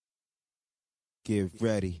Get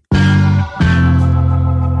ready. Yeah.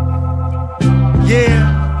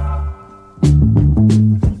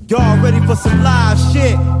 Y'all ready for some live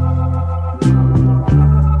shit?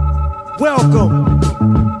 Welcome.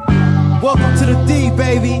 Welcome to the D,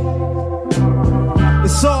 baby.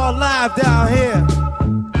 It's all live down here.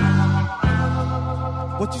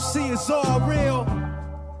 What you see is all real.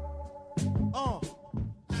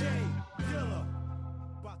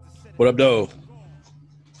 What up, though?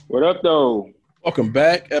 What up, though? Welcome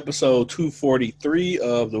back, episode 243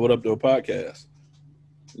 of the What Up, Though podcast.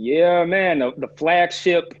 Yeah, man, the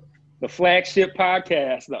flagship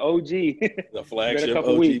podcast, the OG. The flagship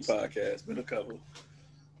OG weeks. podcast. Been a couple.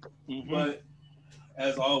 Mm-hmm. But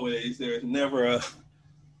as always, there's never a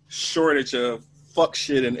shortage of fuck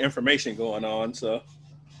shit and information going on. So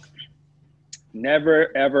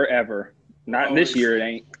Never, ever, ever. Not always, this year, it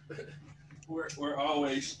ain't. We're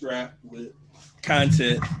always strapped with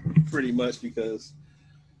content, pretty much, because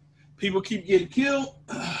people keep getting killed.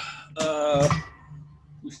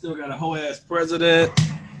 We still got a whole ass president.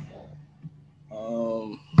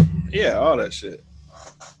 Yeah, all that shit.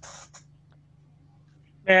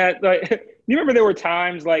 Man, like, you remember there were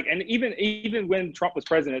times like, and even when Trump was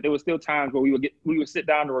president, there was still times where we would sit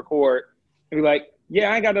down to record and be like, yeah,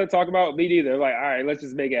 I ain't got nothing to talk about me either. Like, all right, let's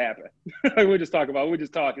just make it happen. we'll just talk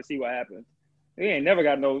and see what happens. We ain't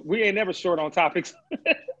never short on topics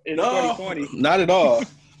in 2020. Not at all.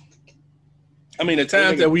 I mean, the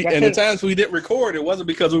times we didn't record, it wasn't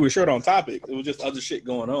because we were short on topic. It was just other shit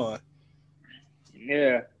going on.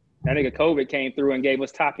 Yeah. That nigga COVID came through and gave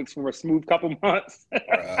us topics for a smooth couple months.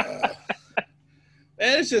 Man,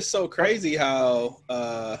 it's just so crazy how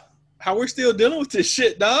we're still dealing with this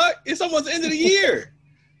shit, dog. It's almost the end of the year.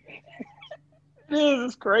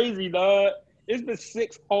 It's crazy, dog. It's been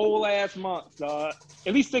 6 whole ass months, dog.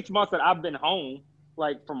 At least 6 months that I've been home,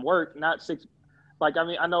 like from work, not 6. Like, I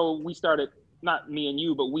mean, I know we started, not me and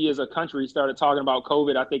you, but we as a country started talking about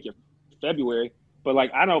COVID, I think in February. But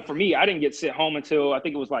like, I know for me, I didn't get sent home until I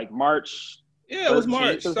think it was like March. Yeah, it was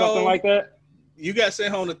March. Or something like that. You got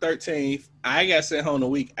sent home the 13th. I got sent home the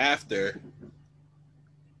week after.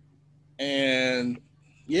 And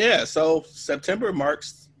yeah, so September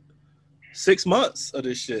marks 6 months of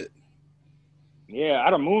this shit. Yeah,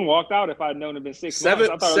 I'd have moonwalked out if I'd known it'd been 6 months.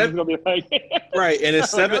 I thought it was gonna be like right, and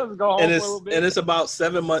it's seven, and it's about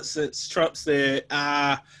 7 months since Trump said,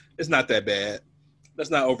 it's not that bad. Let's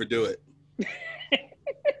not overdo it.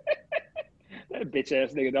 That bitch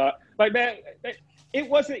ass nigga, dog. Like, man, it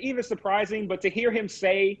wasn't even surprising, but to hear him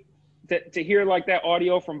say to hear like that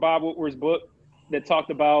audio from Bob Woodward's book that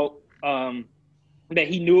talked about that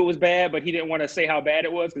he knew it was bad, but he didn't want to say how bad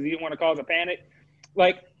it was because he didn't want to cause a panic.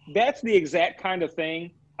 Like, that's the exact kind of thing.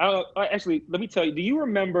 Actually, let me tell you, do you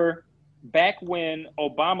remember back when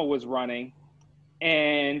Obama was running,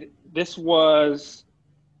 and this was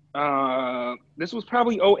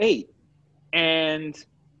probably 2008, and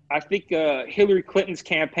I think Hillary Clinton's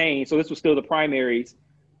campaign, so this was still the primaries,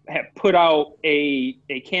 had put out a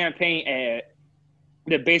campaign ad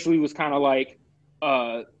that basically was kind of like,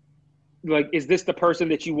 is this the person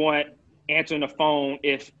that you want answering the phone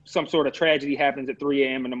if some sort of tragedy happens at 3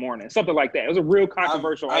 a.m. in the morning? Something like that. It was a real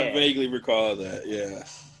controversial ad. I vaguely recall that, yeah.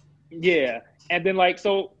 Yeah. And then that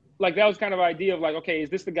was kind of the idea of like, okay, is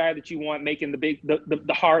this the guy that you want making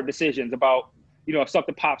the hard decisions about, if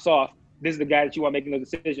something pops off, this is the guy that you want making those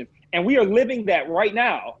decisions. And we are living that right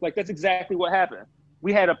now. Like, that's exactly what happened.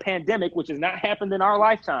 We had a pandemic, which has not happened in our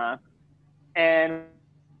lifetime. And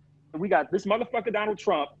we got this motherfucker, Donald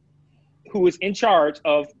Trump, who is in charge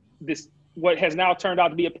of this, what has now turned out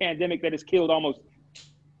to be a pandemic that has killed almost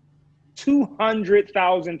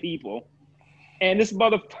 200,000 people. And this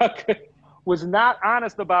motherfucker was not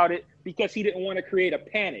honest about it because he didn't want to create a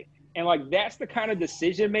panic. And like, that's the kind of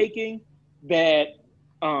decision making that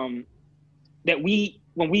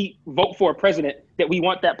when we vote for a president, that we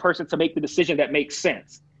want that person to make the decision that makes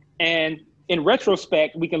sense. And in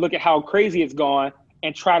retrospect, we can look at how crazy it's gone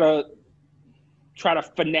and try to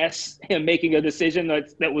finesse him making a decision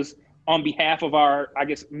that was on behalf of our, I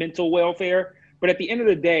guess, mental welfare. But at the end of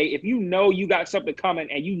the day, if you know you got something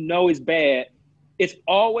coming and you know it's bad, it's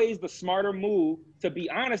always the smarter move to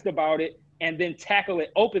be honest about it and then tackle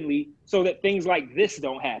it openly so that things like this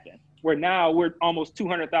don't happen. Where now we're almost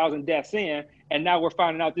 200,000 deaths in, and now we're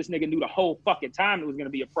finding out this nigga knew the whole fucking time it was going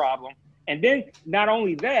to be a problem. And then not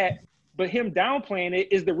only that, but him downplaying it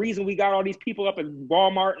is the reason we got all these people up at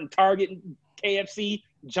Walmart and Target and KFC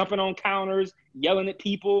jumping on counters, yelling at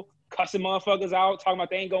people, cussing motherfuckers out, talking about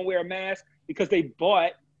they ain't gonna wear a mask because they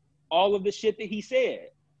bought all of the shit that he said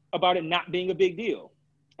about it not being a big deal.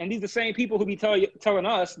 And these are the same people who be telling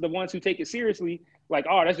us, the ones who take it seriously, like,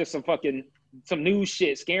 oh, that's just some news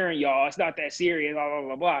shit scaring y'all. It's not that serious, blah, blah,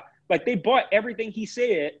 blah, blah. Like, they bought everything he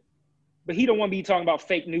said, but he don't want to be talking about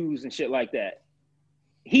fake news and shit like that.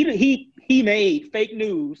 He made fake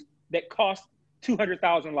news that cost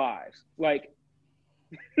 200,000 lives. Like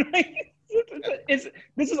this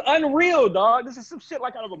is unreal, dog. This is some shit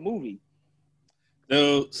like out of a movie.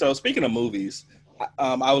 So speaking of movies,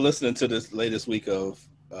 I was listening to this latest week of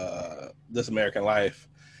This American Life,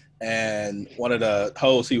 and one of the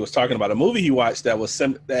hosts, he was talking about a movie he watched that was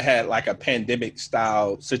that had like a pandemic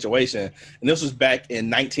style situation, and this was back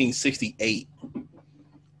in 1968.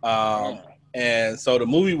 And so the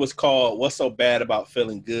movie was called "What's So Bad About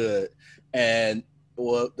Feeling Good," and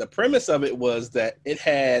the premise of it was that it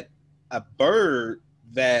had a bird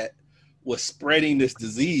that was spreading this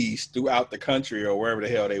disease throughout the country or wherever the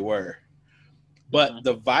hell they were. But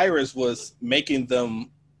the virus was making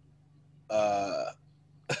them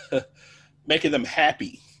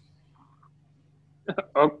happy.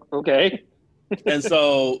 Okay. And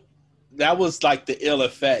so that was like the ill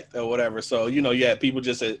effect or whatever. So, you had people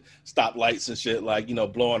just at stoplights and shit, like,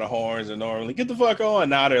 blowing the horns and normally get the fuck on.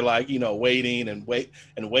 Now they're like, waiting and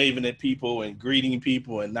waving at people and greeting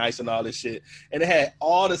people and nice and all this shit. And it had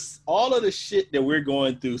all of the shit that we're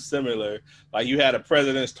going through similar. Like, you had a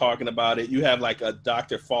president's talking about it. You have like a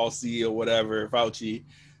Dr. Fauci or whatever, Fauci.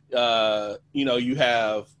 You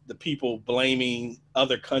have the people blaming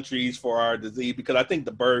other countries for our disease because I think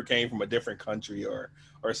the bird came from a different country or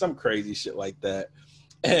some crazy shit like that.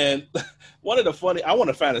 And one of the I want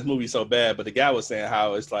to find this movie so bad, but the guy was saying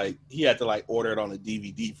how it's like he had to like order it on a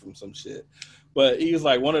DVD from some shit. But he was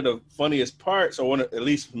like, one of the funniest parts, or at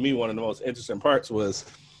least for me, one of the most interesting parts was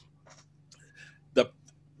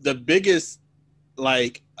the biggest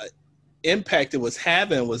like impact it was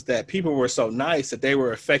having was that people were so nice that they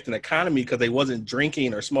were affecting the economy because they wasn't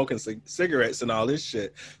drinking or smoking cigarettes and all this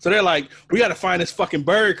shit. So they're like, we got to find this fucking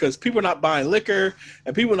bird because people are not buying liquor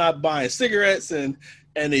and people are not buying cigarettes and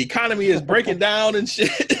the economy is breaking down and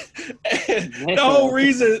shit. And the whole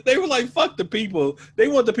reason they were like, fuck the people. They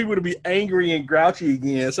want the people to be angry and grouchy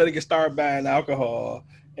again so they can start buying alcohol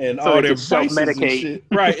and so all their vices and shit.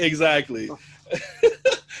 Right, exactly.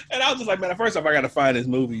 And I was just like, man, first off, I got to find this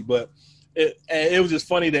movie, but it was just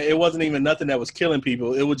funny that it wasn't even nothing that was killing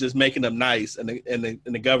people. It was just making them nice, and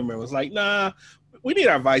the government was like, nah, we need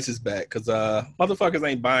our vices back because motherfuckers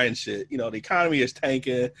ain't buying shit. The economy is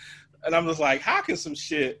tanking, and I'm just like, how can some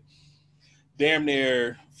shit damn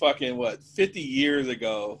near fucking 50 years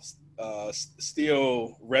ago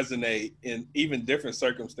still resonate in even different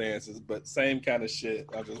circumstances, but same kind of shit?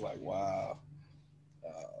 I'm just like, wow,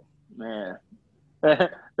 man. I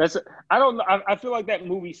don't know. I feel like that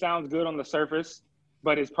movie sounds good on the surface,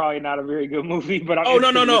 but it's probably not a very good movie. But I'm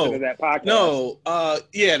no. To that podcast. No,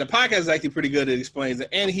 yeah, the podcast is actually pretty good. It explains it,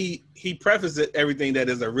 and he prefaces everything that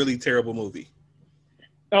is a really terrible movie.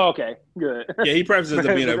 Oh, okay, good. Yeah, he prefaces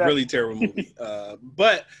it being a really terrible movie.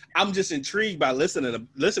 But I'm just intrigued by listening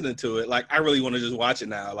to it. Like, I really want to just watch it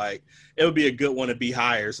now. Like, it would be a good one to be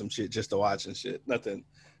high or some shit just to watch and shit. Nothing.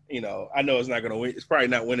 I know it's not going to win. It's probably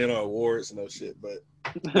not winning on awards and no shit, but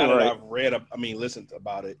now that I've listened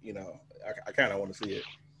about it, I kind of want to see it.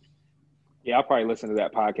 Yeah, I'll probably listen to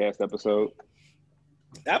that podcast episode.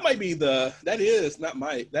 That might be that is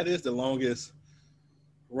the longest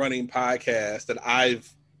running podcast that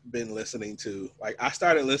I've been listening to. Like, I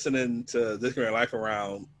started listening to This American Life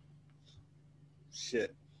around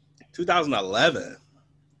 2011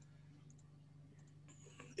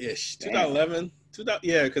 ish. 2011.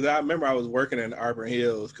 Yeah, because I remember I was working in Auburn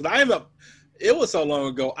Hills. Because it was so long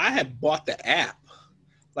ago, I had bought the app.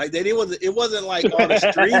 Like, it wasn't like all the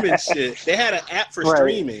streaming shit. They had an app for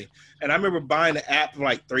streaming. And I remember buying the app for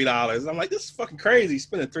like $3. I'm like, this is fucking crazy,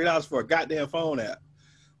 spending $3 for a goddamn phone app.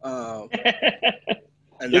 And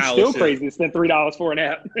it's still crazy to spend $3 for an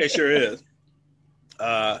app. It sure is.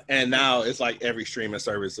 And now it's like every streaming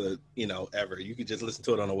service, ever. You can just listen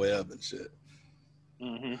to it on the web and shit.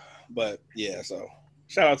 Mm-hmm. But yeah, so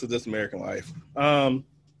shout out to This American Life.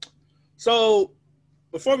 So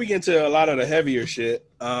before we get into a lot of the heavier shit,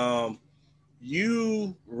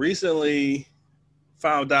 you recently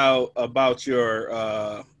found out about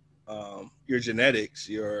your genetics.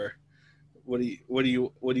 Your what do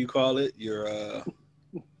you call it? Your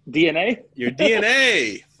DNA. Your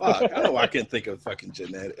DNA. Fuck, I don't know why I can't think of fucking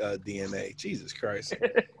genetic DNA. Jesus Christ.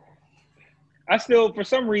 I still, for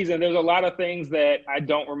some reason, there's a lot of things that I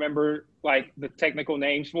don't remember, like the technical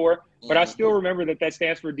names for, but I still remember that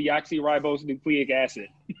stands for deoxyribose nucleic acid.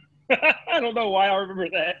 I don't know why I remember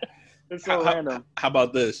that. It's so random. How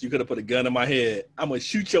about this? You could have put a gun in my head. I'm gonna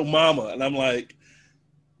shoot your mama, and I'm like,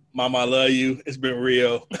 Mama, I love you. It's been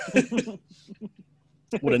real.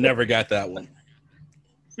 Would have never got that one.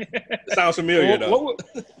 It sounds familiar though.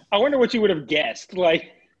 I wonder what you would have guessed.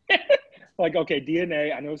 Like, okay,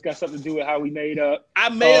 DNA. I know it's got something to do with how we made up. I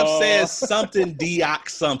may have said something deox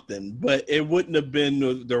something, but it wouldn't have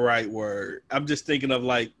been the right word. I'm just thinking of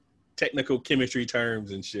like technical chemistry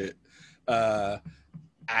terms and shit.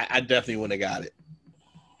 I definitely wouldn't have got it.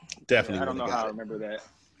 Definitely. Yeah, I don't know how I remember that.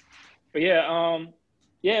 But yeah,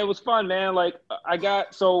 it was fun, man. Like I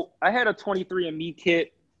had a 23andMe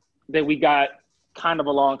kit that we got kind of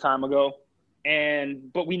a long time ago,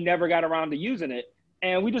 but we never got around to using it,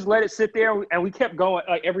 and we just let it sit there, and we kept going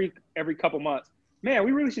like every couple months. Man,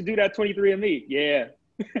 we really should do that 23andMe. Yeah,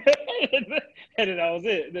 and then that was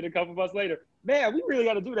it. And then a couple months later, man, we really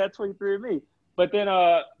got to do that 23andMe. But then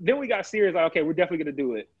we got serious. Like, okay, we're definitely gonna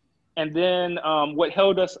do it. And then what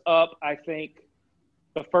held us up, I think,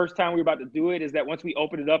 the first time we were about to do it is that once we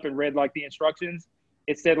opened it up and read like the instructions,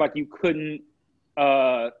 it said like you couldn't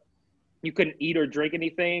eat or drink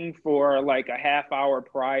anything for like a half hour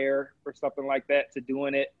prior or something like that to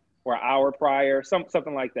doing it, or an hour prior,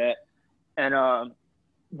 something like that. And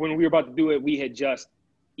when we were about to do it, we had just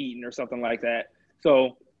eaten or something like that.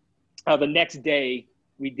 So the next day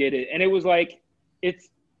we did it, and it was like,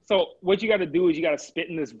 so what you got to do is you got to spit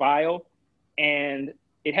in this vial, and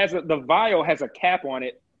the vial has a cap on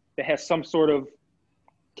it that has some sort of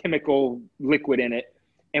chemical liquid in it.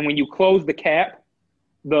 And when you close the cap,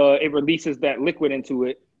 it releases that liquid into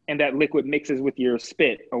it, and that liquid mixes with your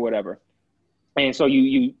spit or whatever. And so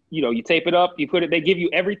you tape it up, you put it, they give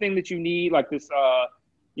you everything that you need, like this,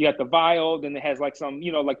 you got the vial, then it has like some,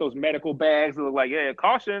 like those medical bags that look like, yeah,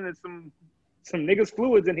 caution, there's some niggas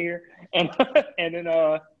fluids in here. And and then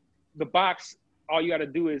the box, all you got to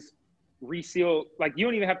do is reseal. Like, you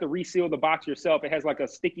don't even have to reseal the box yourself. It has like a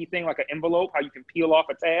sticky thing, like an envelope, how you can peel off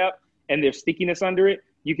a tab and there's stickiness under it.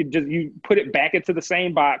 You could you put it back into the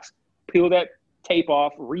same box, peel that tape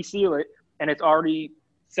off, reseal it, and it's already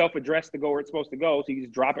self-addressed to go where it's supposed to go. So you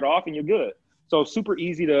just drop it off and you're good. So super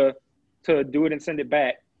easy to do it and send it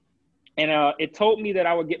back. And it told me that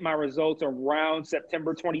I would get my results around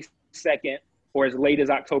September 22nd or as late as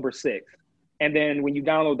October 6th. And then when you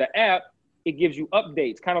download the app, it gives you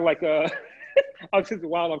updates, kind of like I'm just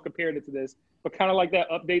wild, I'm comparing it to this, but kind of like that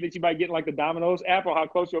update that you might get in like the Domino's app on how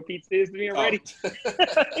close your pizza is to being ready.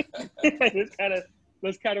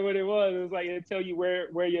 That's kind of what it was. It was like, it'll tell you where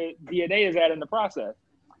your DNA is at in the process.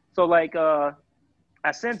 So like, I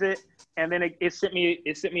sent it, and then it sent me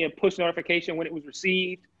a push notification when it was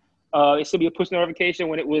received. It sent me a push notification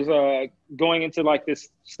when it was going into like this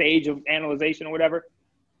stage of analyzation or whatever.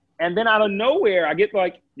 And then out of nowhere, I get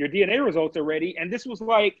like, your DNA results are ready. And actually,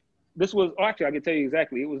 I can tell you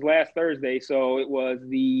exactly. It was last Thursday, so it was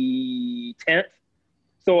the 10th.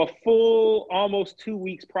 So a full almost 2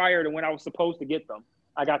 weeks prior to when I was supposed to get them,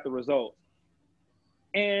 I got the results.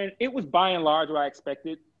 And it was by and large what I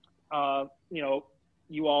expected. Most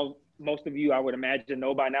of you, I would imagine,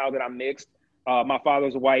 know by now that I'm mixed. My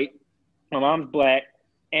father's white, my mom's black.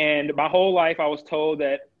 And my whole life I was told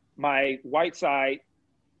that my white side,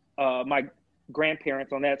 my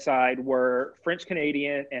grandparents on that side were French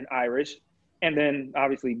Canadian and Irish, and then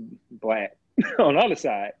obviously black on the other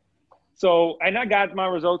side. So, and I got my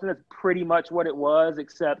results, and that's pretty much what it was,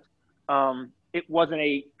 except it wasn't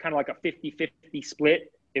a kind of like a 50-50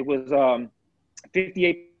 split. It was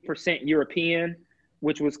 58% European,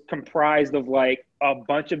 which was comprised of like a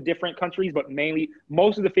bunch of different countries, but mainly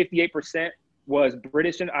most of the 58% was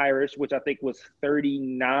British and Irish, which I think was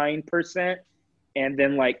 39%. And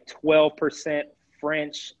then like 12%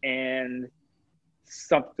 French and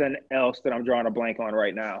something else that I'm drawing a blank on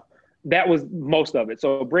right now. That was most of it.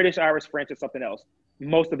 So British, Irish, French, and something else.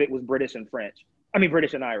 Most of it was British and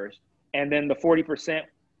British and Irish. And then the 40%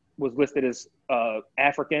 was listed as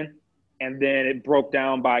African. And then it broke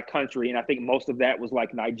down by country. And I think most of that was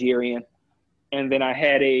like Nigerian. And then I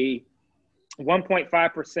had a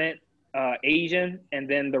 1.5% Asian. And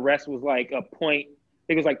then the rest was like I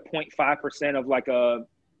think it was like 0.5% of like a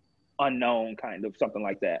unknown, kind of something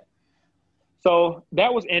like that. So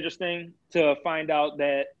that was interesting to find out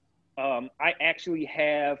that I actually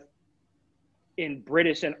have in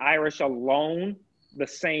British and Irish alone the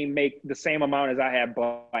same amount as I have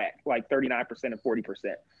black, like 39% and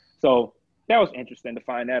 40%. So that was interesting to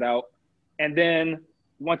find that out. And then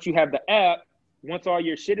once you have the app, once all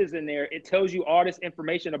your shit is in there, it tells you all this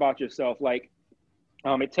information about yourself. Like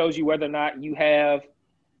it tells you whether or not you have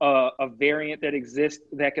a variant that exists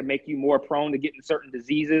that can make you more prone to getting certain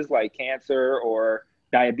diseases like cancer or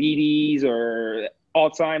diabetes or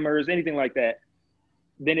Alzheimer's, anything like that.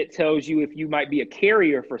 Then it tells you if you might be a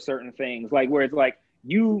carrier for certain things, like where it's like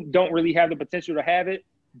you don't really have the potential to have it,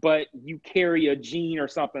 but you carry a gene or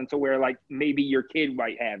something to where like maybe your kid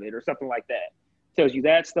might have it or something like that. Tells you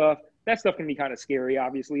that stuff. That stuff can be kind of scary,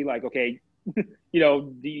 obviously. Like, okay, you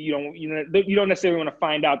don't necessarily want to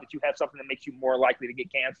find out that you have something that makes you more likely to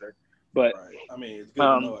get cancer. But right. I mean, it's good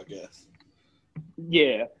to know, I guess.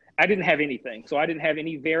 Yeah, I didn't have anything, so I didn't have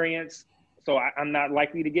any variants. So I'm not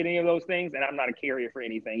likely to get any of those things, and I'm not a carrier for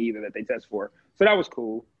anything either that they test for. So that was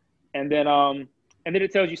cool. And then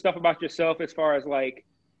it tells you stuff about yourself as far as like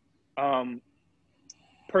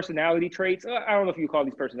personality traits. I don't know if you call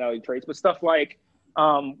these personality traits, but stuff like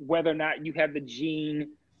whether or not you have the gene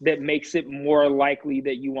that makes it more likely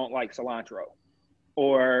that you won't like cilantro,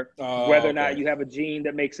 or whether or not you have a gene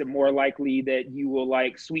that makes it more likely that you will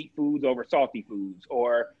like sweet foods over salty foods,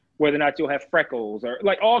 or whether or not you'll have freckles, or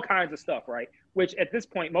like all kinds of stuff, right? Which at this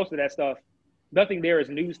point, most of that stuff, nothing there is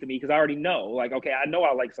news to me because I already know. Like, okay, I know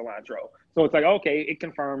I like cilantro. So it's like, okay, it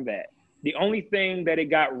confirmed that. The only thing that it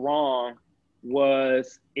got wrong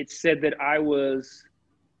was it said that I was,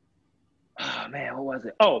 oh man, what was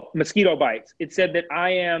it? Oh, mosquito bites. It said that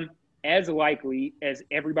I am as likely as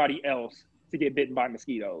everybody else to get bitten by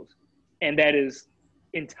mosquitoes. And that is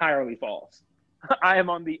entirely false. I am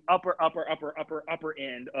on the upper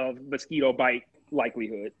end of mosquito bite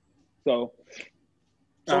likelihood. So,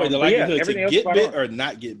 wait, the likelihood to get bit or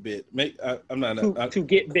not get bit? I'm not to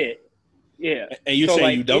get bit. Yeah. And you're saying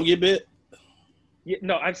like, you don't get bit? Yeah,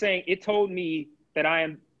 no, I'm saying it told me that I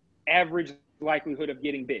am average likelihood of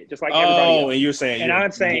getting bit, just like everybody else. And you're saying, and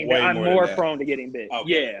I'm saying that I'm more prone to getting bit.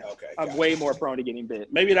 Okay, yeah, okay, I'm way more prone to getting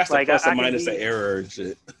bit. Maybe that's like the plus and minus of error and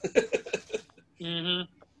shit. Mm-hmm.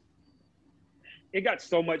 It got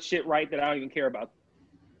so much shit right that I don't even care about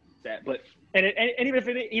that. But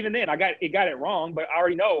even then, I got it wrong. But I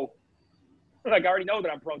already know, like I already know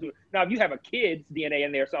that I'm prone to it. Now, if you have a kid's DNA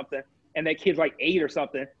in there or something, and that kid's like 8 or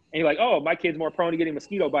something, and you're like, oh, my kid's more prone to getting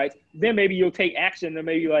mosquito bites, then maybe you'll take action. And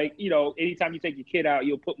maybe like, anytime you take your kid out,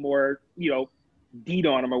 you'll put more, DEET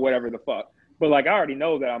on them or whatever the fuck. But like, I already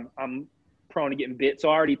know that I'm prone to getting bit. So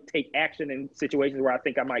I already take action in situations where I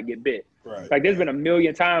think I might get bit. Right. Like there's been a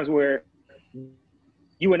million times where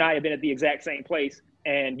you and I have been at the exact same place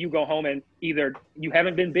and you go home and either you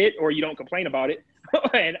haven't been bit or you don't complain about it.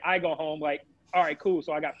 And I go home like, all right, cool.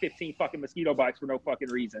 So I got 15 fucking mosquito bites for no fucking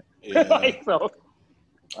reason. Yeah. Like, so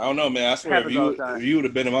I don't know, man. I swear, if you would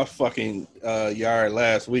have been in my fucking yard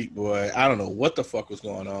last week, boy, I don't know what the fuck was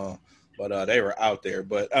going on, but they were out there.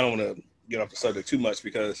 But I don't want to get off the subject too much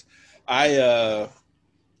because I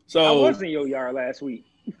was in your yard last week.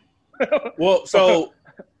 Well, so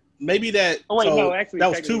maybe that. Oh wait, no, actually, that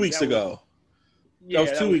was 2 weeks ago. Yeah,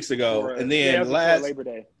 that was 2 weeks ago, and then Labor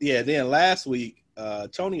Day. Yeah, then last week,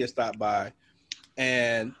 Tony had stopped by,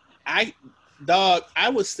 and I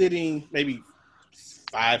was sitting maybe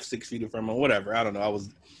 5-6 feet from him, whatever. I don't know.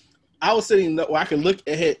 I was sitting where I could look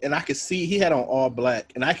ahead and I could see he had on all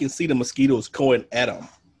black, and I can see the mosquitoes going at him.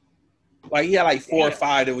 Like he had like 4 or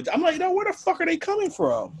 5. I'm like, where the fuck are they coming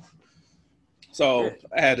from? So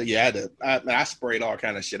I sprayed all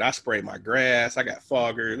kind of shit. I sprayed my grass. I got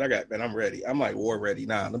foggers. I'm ready. I'm like war ready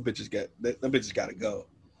now. Them bitches got to go.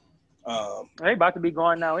 They about to be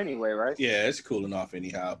gone now anyway, right? Yeah, it's cooling off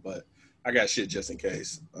anyhow, but I got shit just in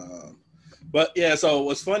case. But yeah, so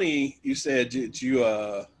what's funny, you said you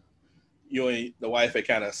and the wife had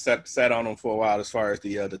kind of sat on them for a while as far as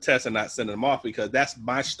the test and not sending them off, because that's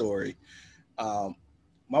my story.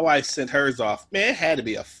 My wife sent hers off. Man, it had to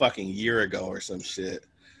be a fucking year ago or some shit.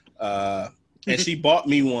 And she bought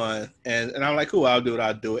me one, and I'm like, cool, I'll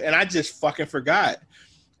do it. And I just fucking forgot.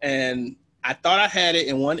 And I thought I had it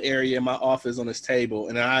in one area in my office on this table,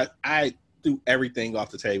 and I threw everything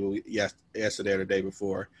off the table yesterday or the day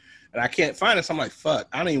before. And I can't find it, so I'm like, fuck,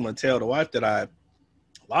 I don't even want to tell the wife that I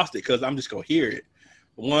lost it because I'm just going to hear it.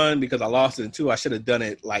 One, because I lost it, and two, I should have done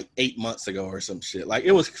it like 8 months ago or some shit. Like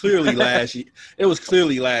it was clearly last year. It was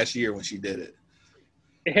clearly last year when she did it.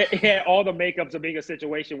 It had all the makeups of being a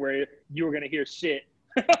situation where you were gonna hear shit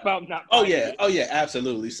about not. Oh yeah,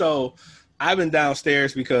 absolutely. So I've been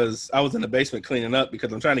downstairs because I was in the basement cleaning up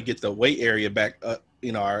because I'm trying to get the weight area back up,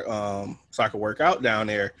 our so I could work out down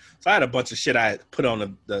there. So I had a bunch of shit I had put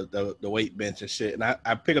on the weight bench and shit, and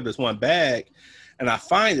I pick up this one bag. And I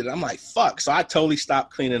find it. I'm like, fuck. So I totally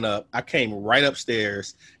stopped cleaning up. I came right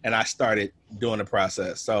upstairs and I started doing the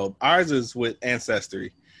process. So ours is with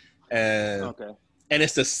Ancestry. And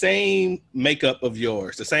it's the same makeup of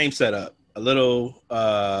yours, the same setup. A little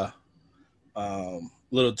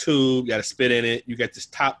little tube. You got to spit in it. You got this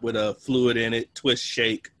top with a fluid in it, twist,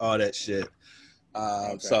 shake, all that shit.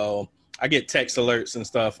 Okay. So I get text alerts and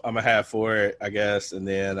stuff I'm gonna have for it, I guess, and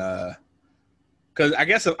then because I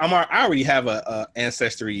guess I already have a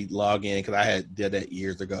Ancestry login because I did that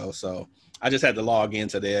years ago. So I just had to log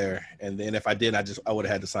into there, and then if I didn't, I would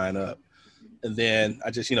have had to sign up. And then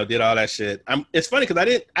I just did all that shit. It's funny because I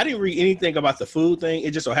didn't read anything about the food thing.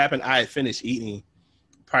 It just so happened I had finished eating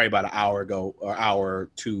probably about an hour ago or hour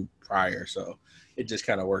or two prior, so it just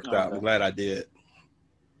kind of worked out. I'm glad I did.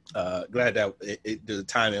 Glad that the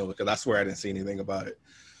timing, because I swear I didn't see anything about it.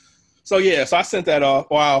 So yeah, so I sent that off.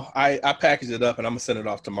 Wow, I packaged it up and I'm gonna send it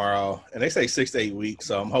off tomorrow. And they say 6 to 8 weeks,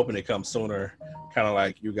 so I'm hoping it comes sooner, kind of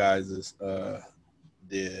like you guys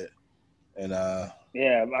did. And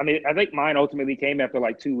yeah, I mean, I think mine ultimately came after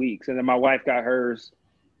like 2 weeks, and then my wife got hers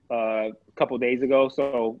a couple days ago.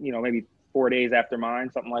 So maybe 4 days after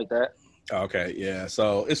mine, something like that. Okay, yeah.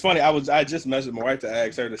 So it's funny. I just messaged my wife to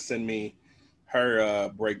ask her to send me her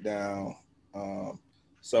breakdown.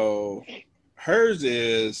 So hers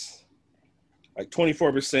is like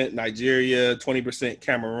 24% Nigeria, 20%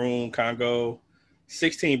 Cameroon, Congo,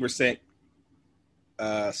 16%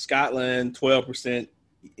 Scotland, 12%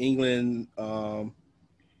 England and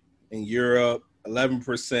Europe,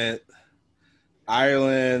 11%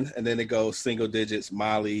 Ireland, and then it goes single digits: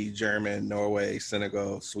 Mali, German, Norway,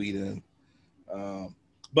 Senegal, Sweden.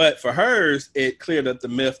 But for hers, it cleared up the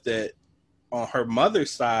myth that on her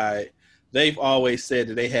mother's side, they've always said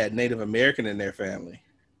that they had Native American in their family.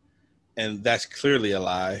 And that's clearly a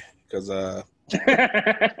lie because, well,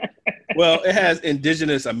 it has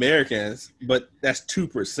indigenous Americans, but that's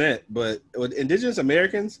 2%. But with indigenous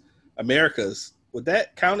Americans, Americas, would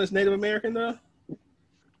that count as Native American though?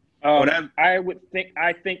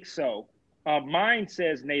 I think so. Mine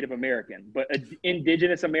says Native American, but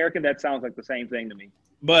indigenous American, that sounds like the same thing to me.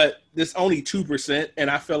 But it's only 2%, and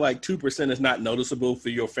I feel like 2% is not noticeable for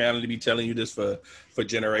your family to be telling you this for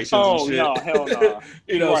generations and shit. Oh, no, hell no.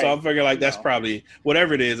 Right. So I'm figuring like that's probably,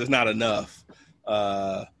 whatever it is, it's not enough.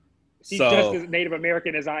 She's just as Native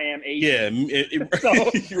American as I am Asian. Yeah,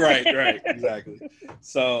 right, exactly.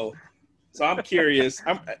 So I'm curious.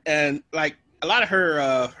 And like a lot of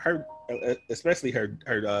her especially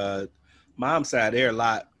her mom's side, a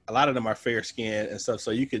lot of them are fair skinned and stuff.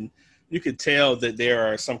 So you could tell that there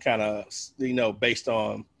are some kind of, based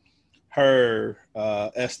on her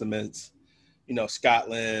estimates,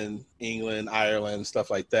 Scotland, England, Ireland, stuff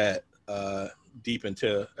like that, deep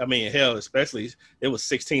into, hell, especially it was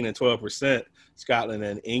 16 and 12% Scotland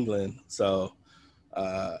and England. So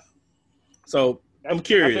I'm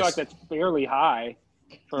curious. I feel like that's fairly high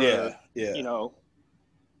for,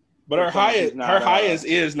 But her highest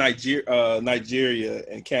is Nigeria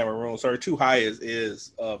and Cameroon. So her two highest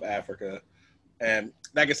is of Africa. And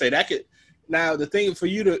like I say, now the thing for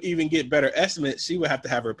you to even get better estimates, she would have to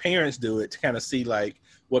have her parents do it to kind of see like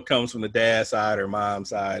what comes from the dad's side or mom's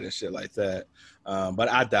side and shit like that. But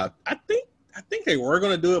I doubt. I think they were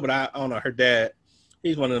gonna do it, but I don't know. Her dad,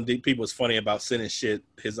 he's one of them people that's funny about sending shit,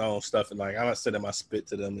 his own stuff, and like I'm not sending my spit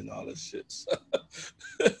to them and all this shit. So,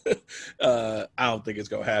 I don't think it's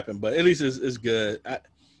gonna happen, but at least it's good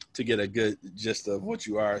to get a good gist of what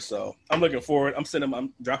you are. So I'm looking forward.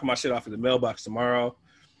 I'm dropping my shit off at the mailbox tomorrow,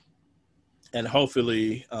 and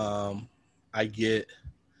hopefully I get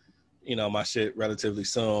my shit relatively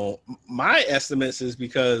soon. My estimates is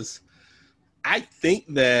because I think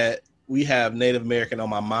that we have Native American on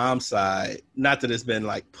my mom's side. Not that it's been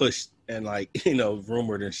like pushed and like,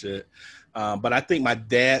 rumored and shit. But I think my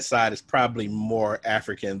dad's side is probably more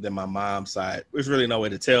African than my mom's side. There's really no way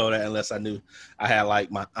to tell that unless I knew I had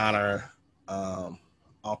like my honor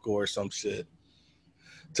uncle or some shit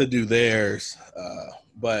to do theirs.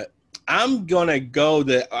 But I'm gonna go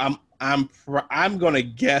that I'm gonna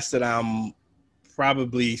guess that I'm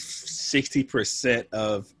probably 60%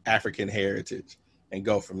 of African heritage and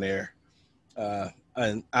go from there.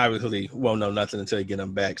 And I really won't know nothing until I get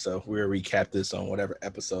them back. So we'll recap this on whatever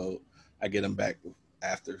episode I get them back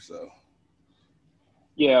after. So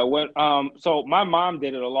yeah, so my mom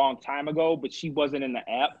did it a long time ago, but she wasn't in the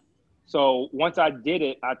app. So once I did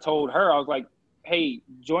it, I told her, I was like, hey,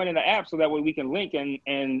 join in the app so that way we can link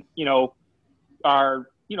and our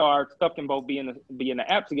stuff can both be in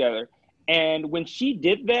the app together. And when she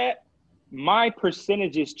did that, my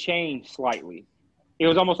percentages changed slightly. It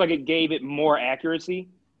was almost like it gave it more accuracy.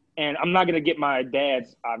 And I'm not going to get my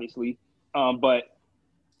dad's, obviously, but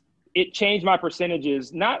it changed my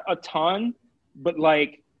percentages, not a ton, but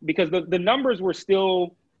like, because the numbers were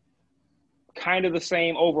still kind of the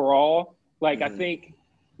same overall. Like, I think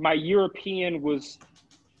my European was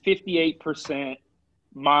 58%,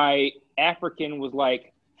 my African was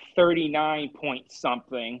like 39 point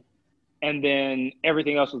something, and then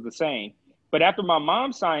everything else was the same. But after my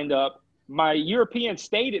mom signed up, my European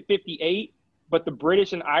stayed at 58, but the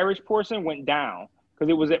British and Irish portion went down because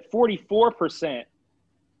it was at 44%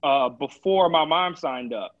 before my mom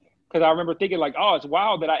signed up. Because I remember thinking like, oh, it's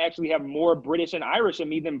wild that I actually have more British and Irish in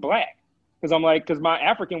me than black. Because I'm like, because my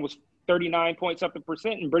African was 39 point something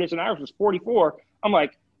percent and British and Irish was 44. I'm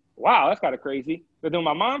like, wow, that's kind of crazy. But then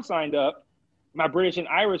when my mom signed up, my British and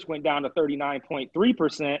Irish went down to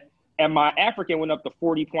 39.3%, and my African went up to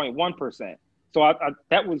 40.1%. So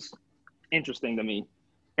that was interesting to me.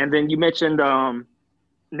 And then you mentioned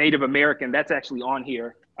Native American. That's actually on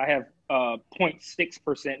here. I have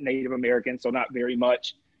 0.6% Native American, so not very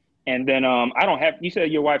much. And then I don't have, you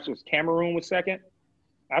said your wife's was Cameroon was second?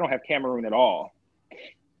 I don't have Cameroon at all.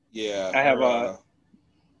 Yeah. I have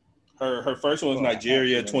her first one was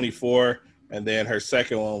Nigeria, 24, and then her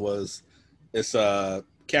second one was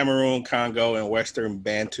Cameroon, Congo, and Western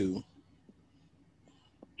Bantu.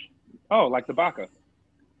 Oh, like the Baka.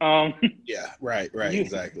 Yeah, right,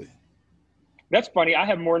 exactly. That's funny. I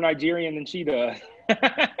have more Nigerian than she does.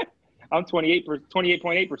 I'm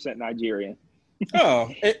 28.8% Nigerian. Oh,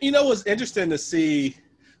 and you know what's interesting to see?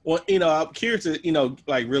 Well, I'm curious to,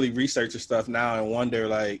 like really research this stuff now and wonder,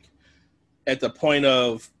 like, at the point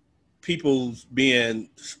of people being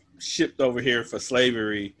shipped over here for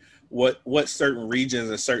slavery, what certain regions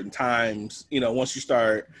and certain times, once you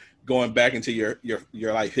start going back into your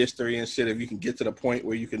like history and shit, if you can get to the point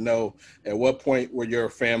where you can know at what point were your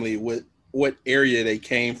family, what area they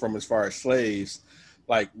came from as far as slaves,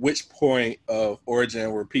 like which point of origin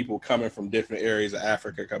were people coming from different areas of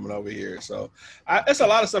Africa coming over here. So it's a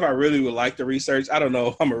lot of stuff I really would like to research. I don't know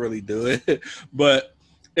if I'm gonna really do it, but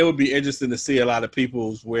it would be interesting to see a lot of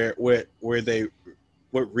people's what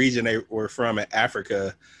region they were from in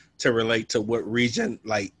Africa to relate to what region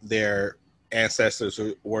like their ancestors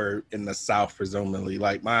were in the South, presumably.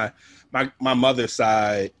 Like my mother's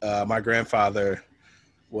side, my grandfather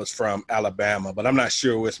was from Alabama, but I'm not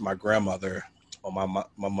sure it's my grandmother on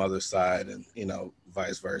my mother's side, and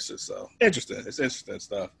vice versa. So interesting. It's interesting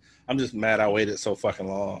stuff. I'm just mad I waited so fucking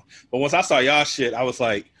long. But once I saw y'all shit, I was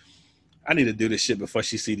like, I need to do this shit before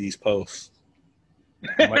she see these posts.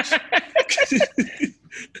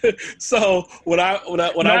 So when I went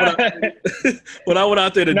out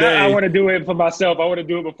there today, I want to do it for myself. I want to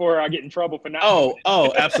do it before I get in trouble for not. Oh,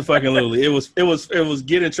 absolutely. It was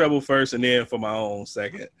get in trouble first, and then for my own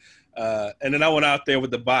second. And then I went out there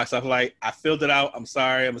with the box. I was like, I filled it out. I'm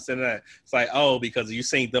sorry, I'm sending that. It's like, oh, because you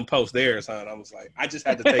seen them post theirs, huh? And I was like, I just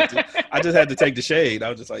had to take the shade. I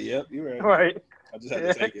was just like, yep, you're right. Right. I just had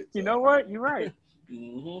to take it. So. You know what? You're right.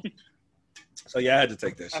 Mm-hmm. So yeah, I had to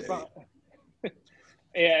take that shade.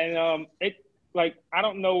 Yeah, and I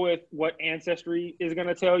don't know what Ancestry is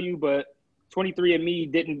gonna tell you, but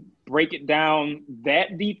 23andMe didn't break it down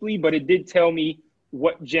that deeply, but it did tell me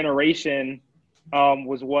what generation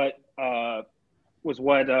was what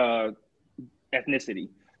ethnicity.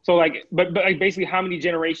 So like, but like basically how many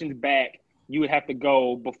generations back you would have to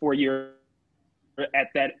go before you're at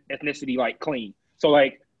that ethnicity like clean. So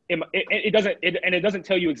like it doesn't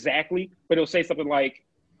tell you exactly, but it'll say something like,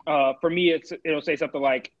 for me it'll say something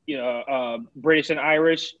like British and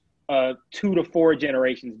Irish 2 to 4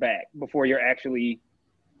 generations back before you're actually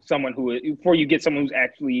before you get someone who's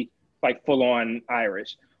actually like full on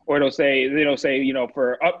Irish. Or it'll say it'll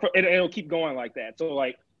keep going like that. So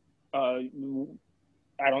like I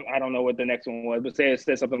don't know what the next one was, but say it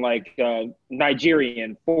says something like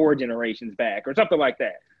Nigerian 4 generations back or something like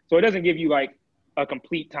that. So it doesn't give you like a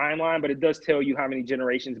complete timeline, but it does tell you how many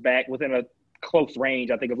generations back within a close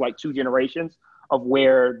range, I think of like 2 generations of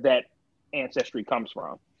where that ancestry comes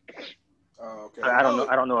from. Oh, okay. I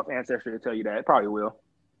don't know if Ancestry will tell you that. It probably will.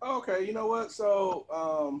 Okay, you know what? So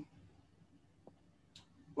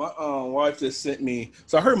my wife just sent me.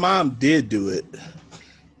 So her mom did do it.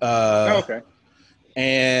 Okay.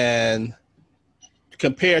 And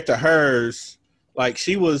compared to hers, like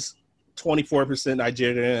she was 24%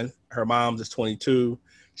 Nigerian. Her mom's is 22.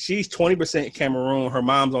 She's 20% Cameroon. Her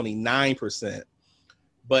mom's only 9%.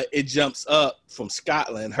 But it jumps up from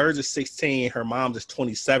Scotland. Hers is 16. Her mom's is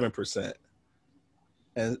 27%.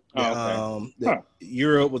 And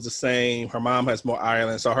Europe was the same. Her mom has more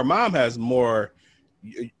Ireland. So her mom has more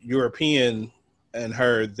European in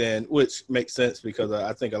her than, which makes sense because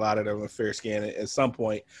I think a lot of them are fair skinned. At some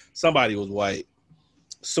point, somebody was white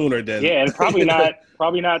sooner than. Yeah, and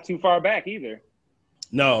probably not too far back either.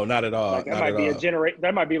 No, not at all. Like that might be a generation.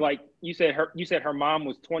 That might be like you said. Her mom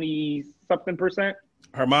was 20-something%.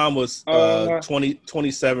 Her mom was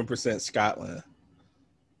 27% Scotland.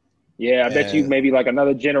 Yeah, I bet you And maybe like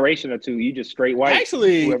another generation or two, you just straight white,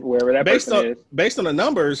 actually, wherever that based person on is. based on the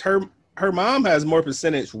numbers, her mom has more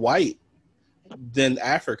percentage white than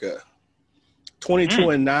Africa. 22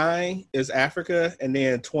 and 9 is Africa, and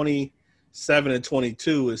then 27 and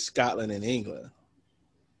 22 is Scotland and England.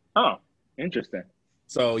 Oh, interesting.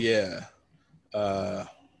 So yeah, Yeah,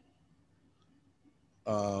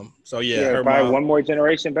 her probably mom. one more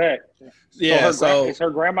generation back. Yeah, So is her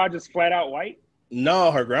grandma just flat out white?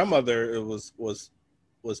 No, her grandmother was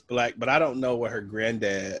black, but I don't know what her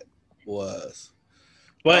granddad was.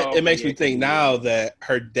 But Oh, it okay, makes me yeah, think now that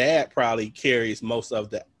her dad probably carries most of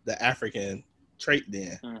the African trait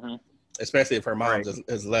then, Mm-hmm. especially if her mom's Right.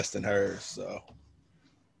 is less than hers. So,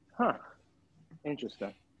 Huh.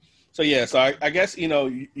 Interesting. so yeah, so I guess you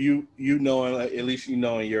knowing, like, at least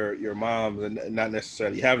knowing your mom, and not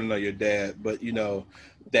necessarily having to know your dad, but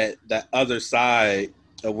that other side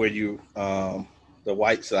of where you the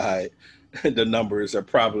white side, the numbers are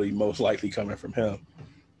probably most likely coming from him.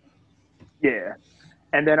 Yeah.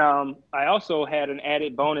 And then I also had an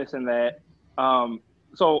added bonus in that.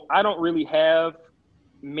 So I don't really have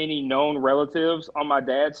many known relatives on my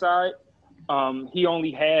dad's side.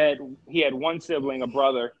 He had one sibling, a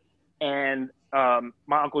brother, and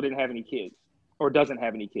my uncle didn't have any kids, or doesn't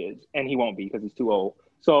have any kids, and he won't be because he's too old.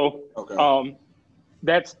 So Okay.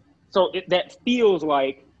 that feels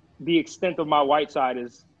like the extent of my white side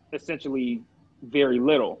is essentially very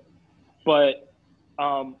little. But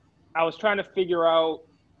I was trying to figure out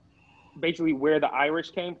basically where the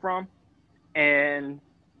Irish came from, and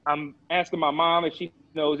I'm asking my mom if she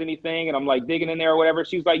knows anything, and I'm like digging in there or whatever.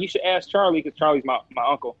 She was like, "You should ask Charlie, because Charlie's my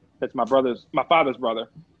uncle. That's my father's brother."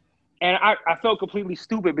 And I felt completely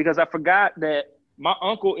stupid because I forgot that my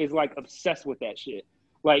uncle is like obsessed with that shit.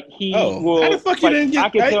 Like he How the will. fuck you Like, didn't I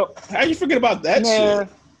get? can tell. How you forget about that Man,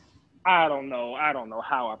 shit? I don't know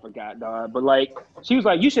how I forgot, dog. But like, she was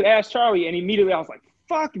like, "You should ask Charlie," and immediately I was like,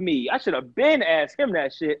 "Fuck me! I should have been asked him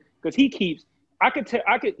that shit," because he keeps.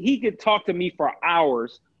 He could talk to me for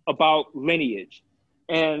hours about lineage,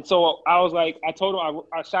 and so I was like, I told him,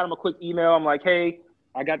 I shot him a quick email. I'm like, "Hey,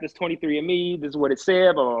 I got this 23andMe. This is what it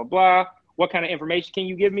said. Blah blah blah. What kind of information can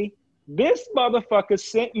you give me?" This motherfucker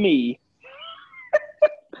sent me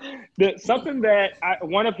something that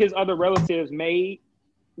one of his other relatives made,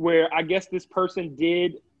 where I guess this person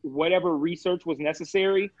did whatever research was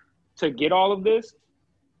necessary to get all of this.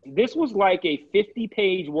 This was like a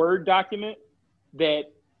 50-page Word document that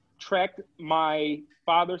tracked my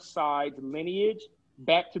father's side's lineage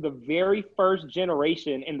back to the very first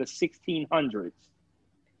generation in the 1600s.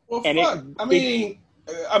 Well, And fuck. it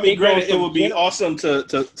Granted, goes it from would be awesome to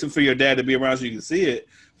for your dad to be around so you can see it.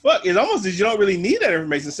 Fuck, it's almost as you don't really need that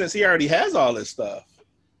information since he already has all this stuff.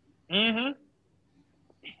 Mm-hmm.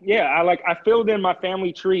 Yeah, I filled in my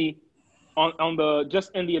family tree on the just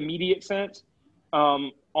in the immediate sense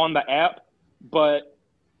on the app, but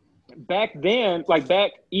back then, like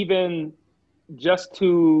back even just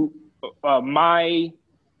to my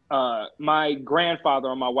grandfather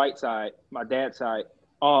on my white side, my dad's side,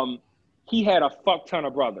 he had a fuck ton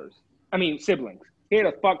of siblings. He had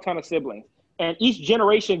a fuck ton of siblings, and each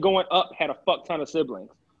generation going up had a fuck ton of siblings.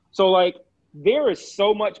 So like, there is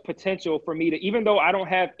so much potential for me to, even though I don't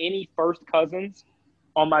have any first cousins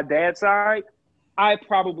on my dad's side, I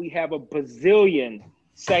probably have a bazillion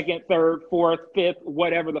second, third, fourth, fifth,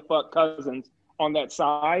 whatever the fuck cousins on that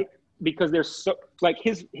side, because there's so like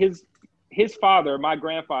his father, my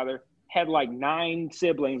grandfather, had like 9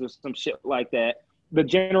 siblings or some shit like that. The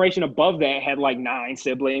generation above that had like 9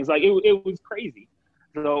 siblings. Like it was crazy.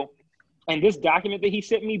 So, and this document that he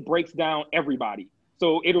sent me breaks down everybody.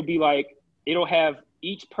 So it'll have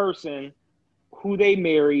each person, who they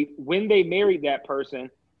married, when they married that person,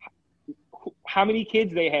 how many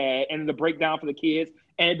kids they had, and the breakdown for the kids.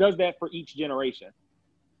 And it does that for each generation.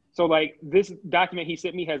 So like, this document he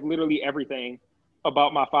sent me has literally everything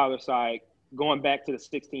about my father's side going back to the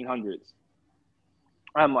 1600s.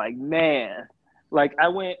 I'm like, man, like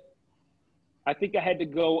I think I had to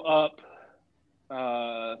go up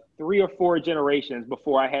 3 or 4 generations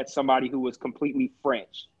before I had somebody who was completely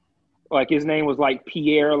French. Like, his name was like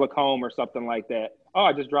Pierre Lacombe or something like that. Oh,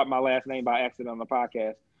 I just dropped my last name by accident on the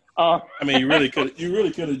podcast. You really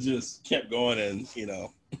could have just kept going, and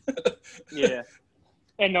Yeah.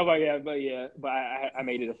 And nobody, but I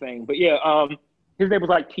made it a thing. But yeah, his name was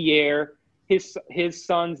like Pierre. His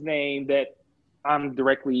son's name that I'm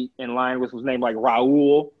directly in line with was named like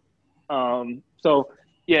Raoul. So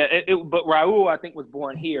yeah, but Raoul I think was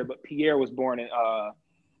born here, but Pierre was born in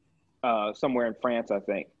somewhere in France, I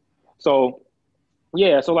think. So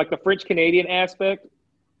yeah, so like the French Canadian aspect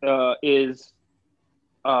is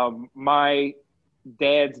my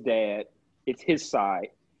dad's dad, it's his side,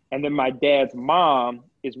 and then my dad's mom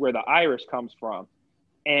is where the Irish comes from.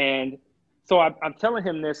 And so I'm telling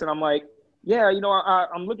him this, and I'm like, yeah,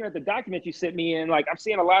 I'm looking at the document you sent me, and like I'm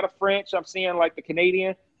seeing a lot of French, I'm seeing like the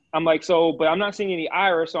Canadian. I'm like, so, but I'm not seeing any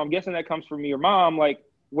Irish, so I'm guessing that comes from your mom. Like,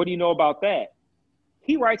 what do you know about that?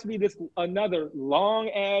 He writes me another long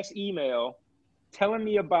ass email telling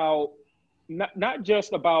me about not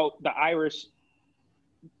just about the Irish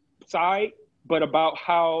side, but about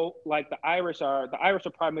how like the Irish are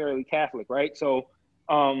primarily Catholic, right? So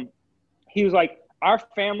he was like, our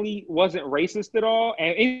family wasn't racist at all.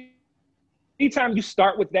 And anytime you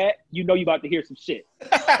start with that, you're about to hear some shit.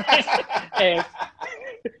 And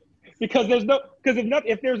because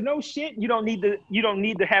if there's no shit, you don't need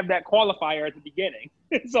to have that qualifier at the beginning.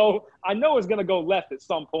 So I know it's gonna go left at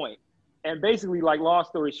some point. And basically, like, long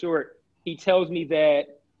story short, he tells me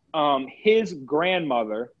that his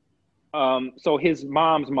grandmother, so his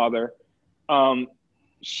mom's mother,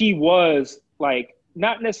 she was like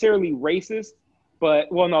not necessarily racist,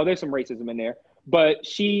 but well, no, there's some racism in there. But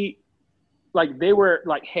she, like, they were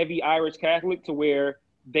like heavy Irish Catholic to where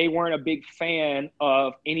they weren't a big fan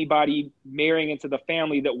of anybody marrying into the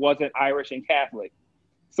family that wasn't Irish and Catholic.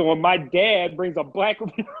 So when my dad brings a black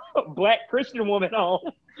Christian woman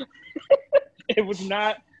home, it was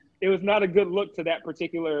not a good look to that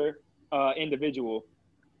particular individual.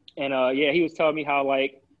 And yeah, he was telling me how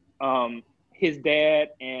like his dad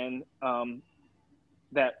and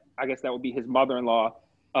that, I guess that would be his mother-in-law,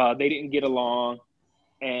 they didn't get along,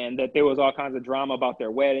 and that there was all kinds of drama about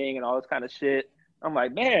their wedding and all this kind of shit. I'm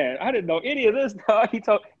like, man, I didn't know any of this, dog. He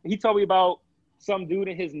told me about some dude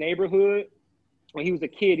in his neighborhood when he was a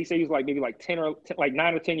kid. He said he was like maybe like 9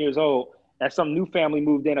 or 10 years old, and some new family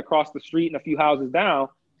moved in across the street and a few houses down,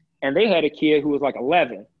 and they had a kid who was like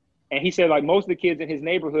 11. And he said like most of the kids in his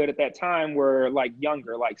neighborhood at that time were like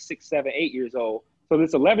younger, like 6, 7, 8 years old. So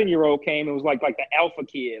this 11-year-old came and was like the alpha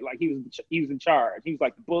kid, like he was in charge. He was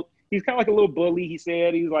like he was kind of like a little bully. He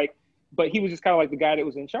said he was like, but he was just kind of like the guy that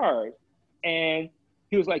was in charge. And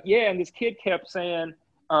he was like, yeah. And this kid kept saying,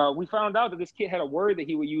 we found out that this kid had a word that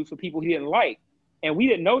he would use for people he didn't like, and we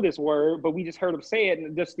didn't know this word, but we just heard him say it,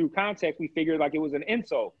 and just through context, we figured like it was an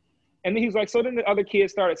insult. And then he was like, so then the other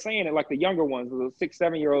kids started saying it, like the younger ones, the 6,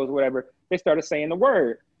 7-year-olds, or whatever. They started saying the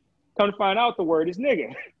word. Come to find out, the word is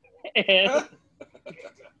nigga. And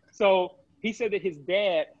so he said that his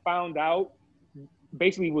dad found out,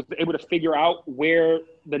 basically was able to figure out where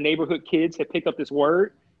the neighborhood kids had picked up this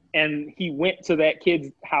word. And he went to that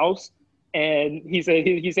kid's house, and he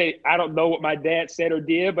said, I don't know what my dad said or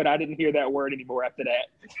did, but I didn't hear that word anymore after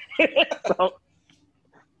that. So,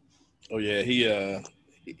 oh yeah,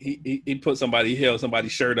 he put he held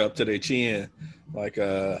somebody's shirt up to their chin, like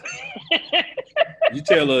you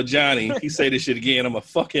tell little Johnny, he say this shit again, I'm gonna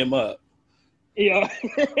fuck him up. Yeah.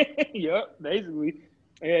 Yep, basically.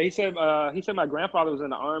 Yeah, he said my grandfather was in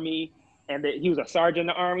the Army, and that he was a sergeant in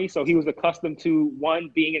the Army, so he was accustomed to,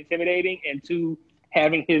 1, being intimidating, and 2,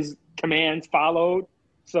 having his commands followed.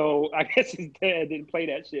 So I guess his dad didn't play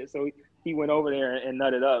that shit, so he went over there and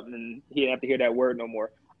nutted up, and he didn't have to hear that word no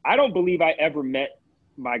more. I don't believe I ever met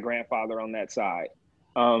my grandfather on that side.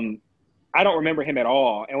 I don't remember him at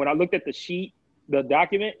all. And when I looked at the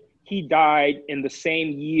document, he died in the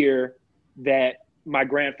same year that my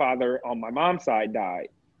grandfather on my mom's side died,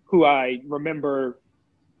 who I remember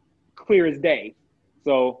clear as day.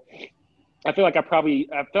 So I feel like I probably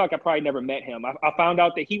never met him. I found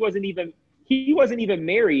out that he wasn't even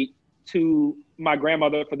married to my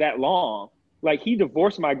grandmother for that long. Like, he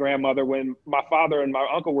divorced my grandmother when my father and my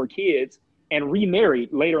uncle were kids, and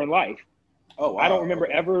remarried later in life. Oh, wow. I don't remember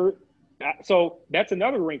ever. So that's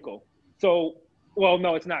another wrinkle. So, well,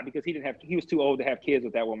 no, it's not, because he was too old to have kids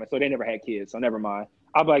with that woman. So they never had kids. So never mind.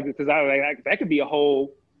 I'm like, because that could be a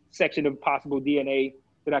whole section of possible DNA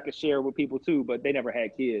that I could share with people too, but they never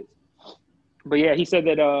had kids. But yeah, he said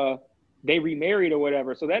that they remarried or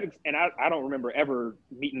whatever. So that, and I don't remember ever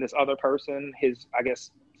meeting this other person, his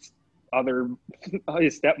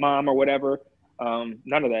stepmom or whatever.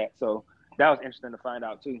 None of that. So that was interesting to find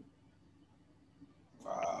out too.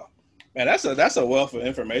 Wow, man, that's a wealth of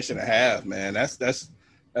information to have, man. That's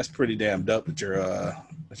pretty damn dope that your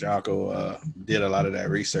uncle did a lot of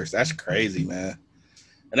that research. That's crazy, man.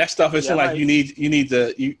 And that stuff is like you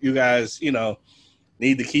guys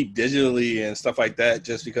need to keep digitally and stuff like that,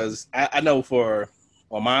 just because I know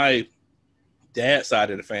on my dad's side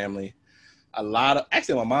of the family, a lot of,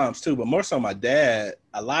 actually my mom's too, but more so my dad,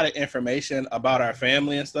 a lot of information about our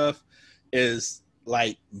family and stuff is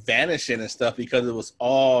like vanishing and stuff, because it was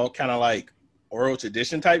all kind of like oral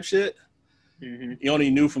tradition type shit. you only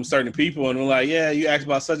knew from certain people, and we're like, yeah, you asked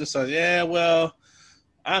about such and such. Yeah, well,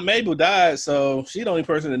 Aunt Mabel died, so she's the only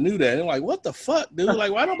person that knew that. And I'm like, what the fuck, dude?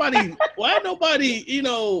 Like, why nobody,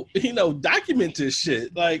 document this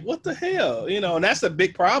shit? Like, what the hell? And that's a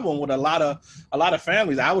big problem with a lot of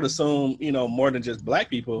families. I would assume, more than just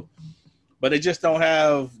black people, but they just don't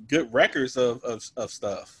have good records of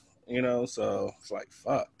stuff, so it's like,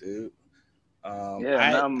 fuck, dude.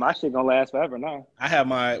 My shit gonna last forever now. I have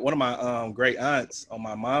one of my great aunts on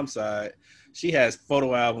my mom's side. She has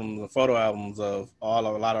photo albums of a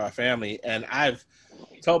lot of our family, and I've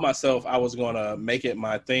told myself I was gonna make it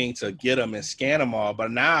my thing to get them and scan them all.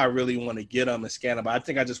 But now I really want to get them and scan them. But I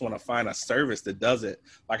think I just want to find a service that does it.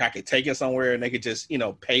 Like I could take it somewhere and they could just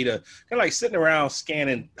pay to kind of like sitting around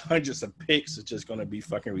scanning hundreds of pics is just gonna be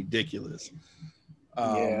fucking ridiculous.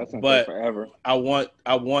 That's gonna but take forever. I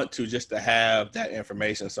want to just to have that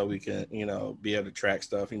information so we can be able to track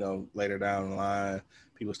stuff later down the line.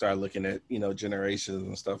 People start looking at generations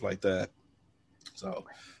and stuff like that. So,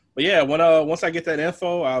 but yeah, once I get that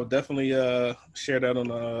info, I'll definitely share that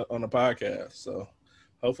on the podcast. So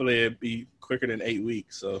hopefully it'll be quicker than 8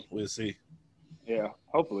 weeks. So we'll see. Yeah,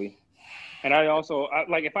 hopefully. And I also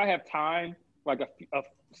like if I have time, like a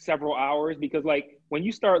several hours, because like when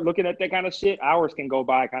you start looking at that kind of shit, hours can go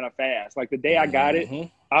by kind of fast. Like the day I got it,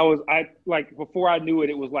 I like before I knew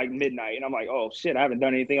it was like midnight, and I'm like, oh shit, I haven't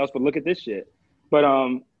done anything else but look at this shit. But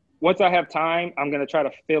once I have time, I'm gonna try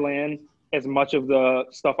to fill in as much of the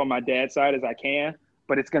stuff on my dad's side as I can.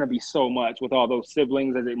 But it's gonna be so much with all those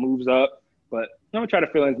siblings as it moves up. But I'm gonna try to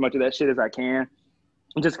fill in as much of that shit as I can,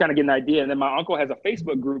 and just kind of get an idea. And then my uncle has a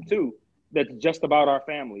Facebook group too that's just about our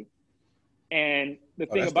family. And the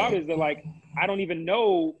thing about it is that, like, I don't even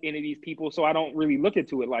know any of these people, so I don't really look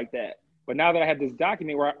into it like that. But now that I have this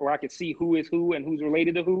document where I can see who is who and who's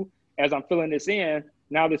related to who, as I'm filling this in,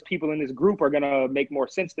 now there's people in this group are going to make more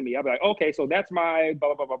sense to me. I'll be like, okay, so that's my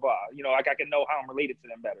blah, blah, blah, blah, blah. Like I can know how I'm related to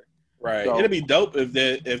them better. Right. So, it'd be dope if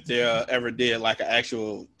they ever did like an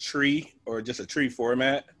actual tree or just a tree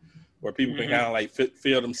format where people can kind of like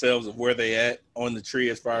feel themselves of where they at on the tree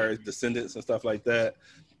as far as descendants and stuff like that.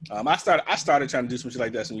 I started trying to do some shit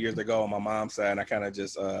like that some years ago on my mom's side, and I kind of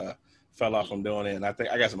just fell off from doing it. And I think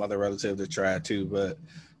I got some other relatives that tried too, but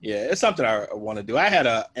yeah, it's something I want to do. I had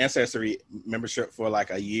a Ancestry membership for like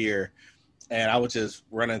a year, and I would just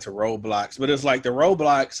run into roadblocks. But it's like the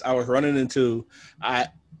roadblocks I was running into,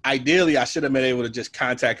 ideally I should have been able to just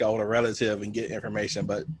contact an older relative and get information.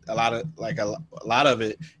 But a lot of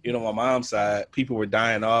it, my mom's side, people were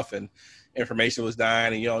dying off and information was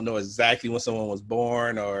dying, and you don't know exactly when someone was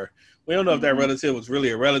born, or we don't know if that relative was really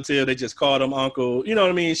a relative. They just called them uncle, you know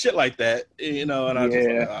what I mean? Shit like that, and I was just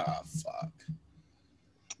like, fuck.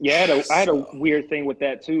 Yeah, I had a weird thing with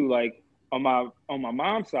that too. Like on my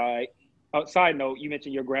mom's side. Side note, you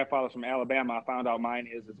mentioned your grandfather's from Alabama. I found out mine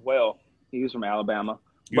is as well. He was from Alabama.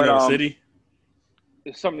 You know the city?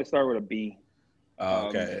 It's something that started with a B. Oh,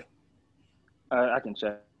 okay. I can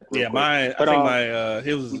check. Yeah, quick. mine. But, I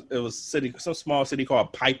think it was some small city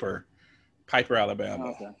called Piper, Alabama.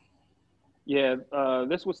 Okay. Yeah,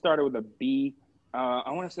 this was started with a B. I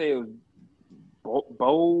want to say it was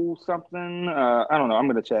Bo something. I don't know. I'm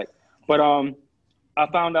gonna check. But I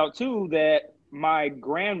found out too that my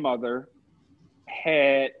grandmother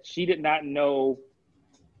she did not know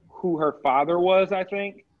who her father was, I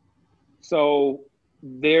think. So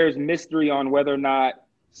there's mystery on whether or not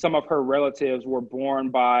some of her relatives were born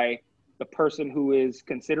by the person who is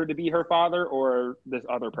considered to be her father or this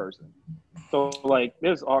other person. So like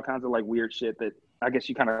there's all kinds of like weird shit that I guess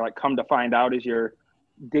you kind of like come to find out as you're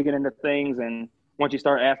digging into things. And once you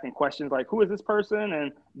start asking questions like, who is this person?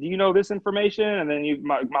 And do you know this information? And then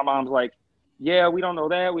my mom's like, yeah, we don't know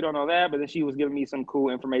that. But then she was giving me some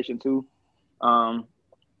cool information too.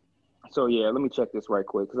 So yeah, let me check this right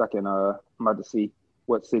quick because I'm about to see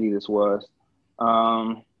what city this was.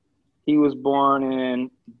 He was born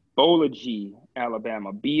in Boligee,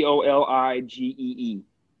 Alabama, Boligee,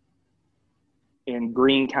 in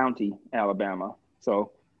Greene County, Alabama.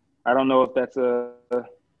 So I don't know if that's a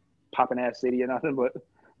popping ass city or nothing, but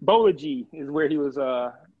Boligee is where he was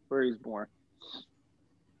born.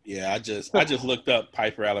 Yeah, I just looked up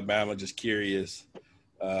Piper, Alabama, just curious.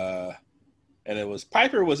 And it was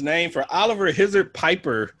Piper was named for Oliver Hazard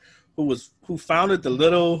Piper, who founded the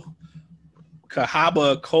Little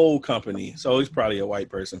Cahaba Coal Company. So he's probably a white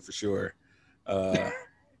person for sure.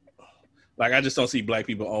 Like I just don't see black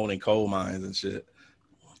people owning coal mines and shit.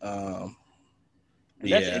 That's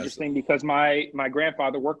interesting because my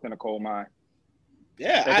grandfather worked in a coal mine.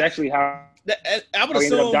 Yeah, That's actually how I would he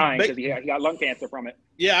ended up assume. dying because he got lung cancer from it.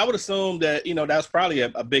 Yeah, I would assume that that's probably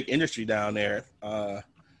a big industry down there.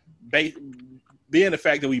 Being the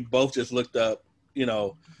fact that we both just looked up,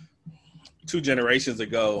 2 generations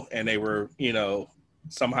ago, and they were,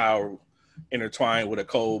 somehow intertwined with a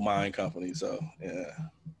coal mine company. So yeah.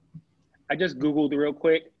 I just Googled real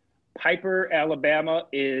quick. Piper, Alabama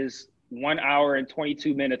is 1 hour and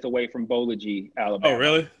 22 minutes away from Bowlagee, Alabama. Oh,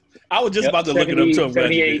 really? I was just about to look it up too.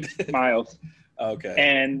 78 miles. Okay.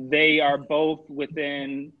 And they are both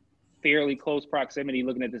within fairly close proximity,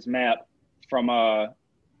 looking at this map, from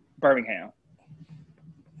Birmingham.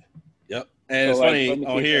 Yep. And so, it's funny,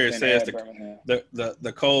 on here it says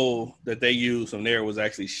the coal that they used from there was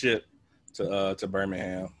actually shipped to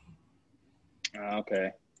Birmingham.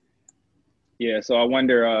 Okay. Yeah, so I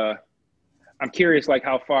wonder, I'm curious, like,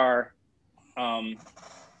 how far, not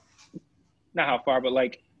how far, but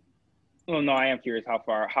like, well, no, I am curious how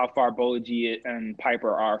far Bowlagee and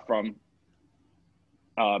Piper are from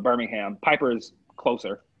Birmingham. Piper is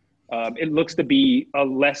closer. It looks to be a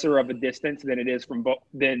lesser of a distance than it is from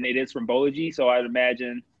Bowlagee. So I'd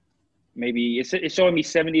imagine maybe it's showing me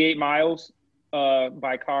 78 miles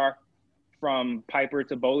by car from Piper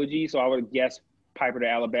to Bowlagee. So I would guess Piper to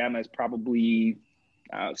Alabama is probably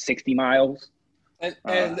 60 miles.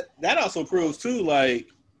 And that also proves too, like,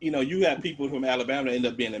 you have people from Alabama that end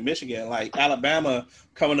up being in Michigan. Like Alabama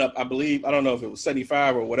coming up, I believe, I don't know if it was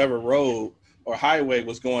 75 or whatever road or highway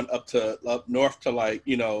was going up north to, like,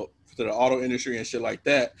 to the auto industry and shit like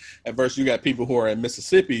that. And versus you got people who are in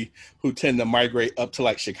Mississippi who tend to migrate up to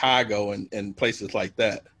like Chicago and places like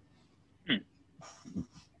that. So,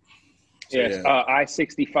 yes, yeah.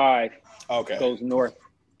 I-65 goes north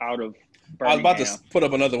out of Birmingham. I was about to put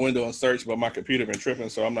up another window and search, but my computer been tripping,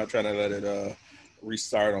 so I'm not trying to let it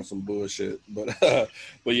restart on some bullshit. But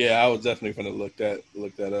yeah, I was definitely gonna look that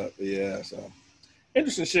up. But yeah, so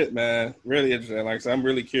interesting shit, man. Really interesting. Like I said, I'm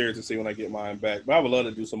really curious to see when I get mine back. But I would love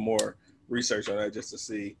to do some more research on that just to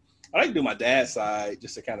see. I like to do my dad's side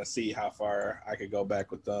just to kind of see how far I could go back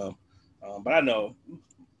with them. But I know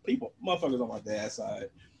motherfuckers on my dad's side,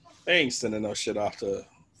 they ain't sending no shit off to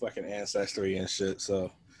fucking Ancestry and shit.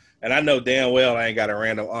 So, and I know damn well I ain't got a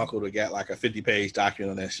random uncle that got like a 50-page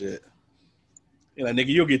document on that shit. Nigga,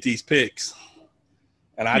 you'll get these pics,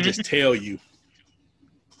 and I just tell you.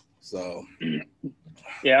 So,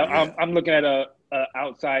 yeah. I'm looking at a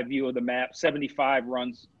outside view of the map. 75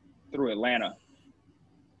 runs through Atlanta,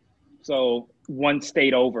 so one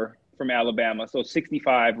state over from Alabama. So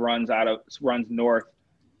 65 runs north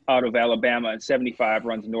out of Alabama, and 75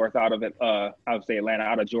 runs north out of I would say Atlanta,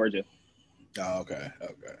 out of Georgia. Oh, okay.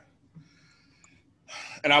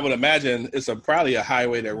 And I would imagine it's probably a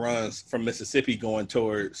highway that runs from Mississippi going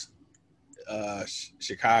towards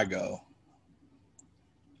Chicago.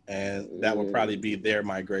 And that would probably be their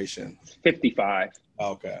migration. 55.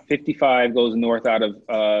 Okay. 55 goes north out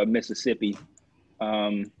of Mississippi.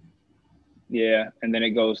 Yeah, and then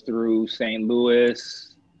it goes through St.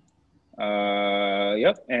 Louis.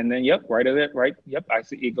 Yep, and then right of it, right. Yep, I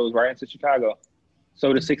see it goes right into Chicago.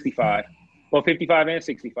 So to 65. Well, 55 and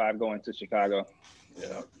 65 going to Chicago.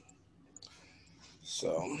 Yeah.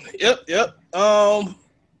 So, yep.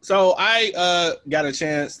 So I got a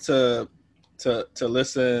chance to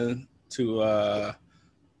listen to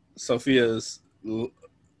Sophia's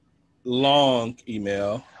long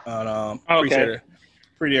email. Appreciate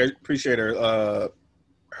her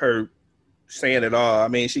saying it all. I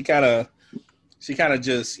mean, she kind of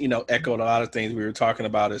just echoed a lot of things we were talking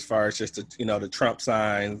about as far as just the Trump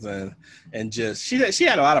signs and just she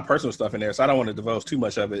had a lot of personal stuff in there, so I don't want to divulge too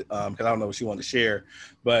much of it because I don't know what she wanted to share.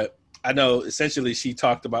 But I know essentially we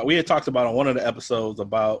had talked about on one of the episodes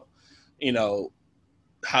about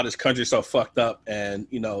how this country's so fucked up and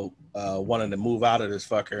wanting to move out of this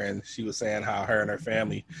fucker, and she was saying how her and her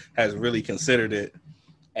family has really considered it,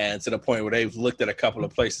 and to the point where they've looked at a couple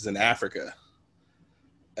of places in Africa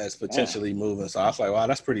as potentially moving. So I was like, wow,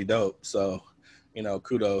 that's pretty dope. So,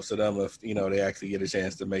 kudos to them if, they actually get a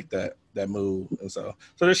chance to make that move. And so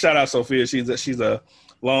just shout out Sophia. She's a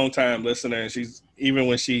long time listener, and she's, even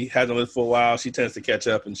when she hasn't lived for a while, she tends to catch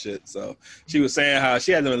up and shit. So she was saying how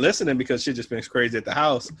she hasn't been listening because shit just been crazy at the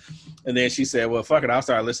house. And then she said, well, fuck it, I'll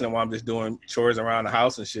start listening while I'm just doing chores around the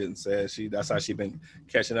house and shit. And said that's how she been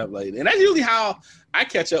catching up lately. And that's usually how I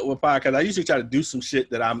catch up with podcasts. I usually try to do some shit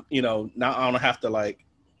that I'm, now I don't have to like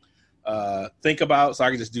think about, so I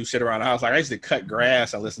can just do shit around the house. Like I used to cut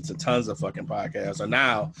grass and listen to tons of fucking podcasts. So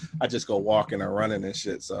now I just go walking or running and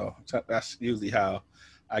shit. So that's usually how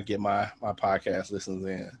I get my podcast listens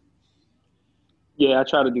in. Yeah, I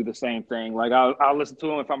try to do the same thing. Like I'll listen to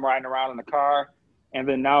them if I'm riding around in the car. And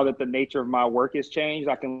then now that the nature of my work has changed,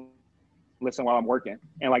 I can listen while I'm working.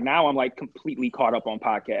 And like now I'm like completely caught up on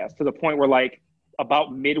podcasts to the point where like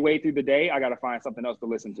about midway through the day, I got to find something else to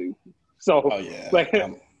listen to. So like,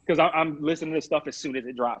 because I'm listening to stuff as soon as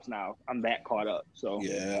it drops now. I'm that caught up. So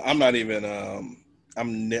yeah, I'm not even,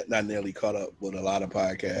 I'm not nearly caught up with a lot of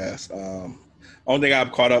podcasts. Only thing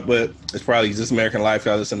I've caught up with is probably This American Life.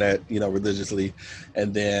 I listen to that, you know, religiously,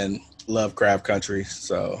 and then Lovecraft Country.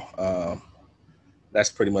 So that's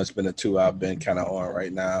pretty much been the two I've been kind of on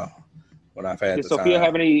right now when I've had Did the Sophia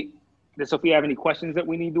time. Did Sophia have any questions that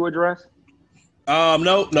we need to address?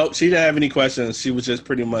 No, she didn't have any questions. She was just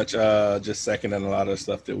pretty much just seconding a lot of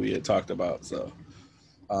stuff that we had talked about. So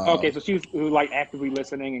okay, so she was like actively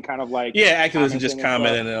listening and kind of like actively just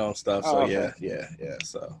commenting on stuff. So okay. yeah.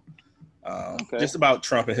 So Okay. just about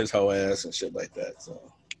Trump and his whole ass and shit like that. So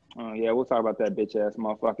yeah, we'll talk about that bitch ass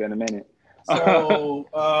motherfucker in a minute. So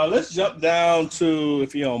let's jump down to,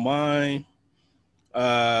 if you don't mind,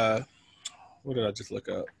 what did I just look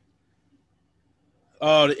up?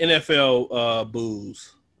 Oh, the NFL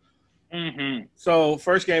boos. Mm-hmm. So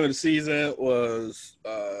first game of the season was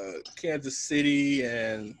Kansas City,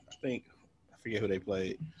 and I forget who they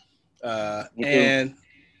played. And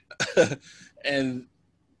and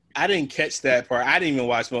I didn't catch that part. I didn't even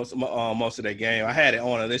watch most of that game. I had it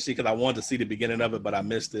on initially because I wanted to see the beginning of it, but I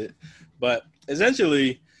missed it. But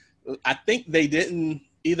essentially, I think they didn't.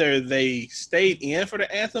 Either they stayed in for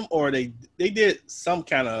the anthem, or they did some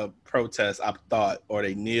kind of protest, I thought, or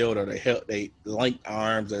they kneeled, or they linked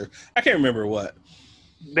arms, or I can't remember what.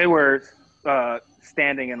 They were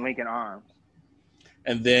standing in linking arms.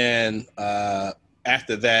 And then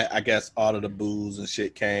after that, I guess all of the boos and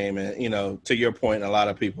shit came, and you know, to your point, and a lot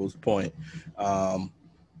of people's point, none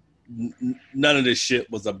of this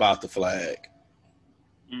shit was about the flag.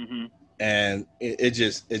 Mm-hmm. And it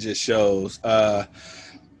just shows.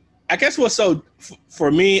 I guess what's so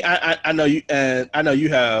for me, I know you, and I know you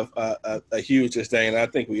have a huge disdain. I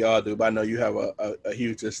think we all do, but I know you have a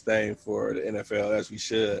huge disdain for the NFL, as we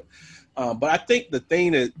should. But I think the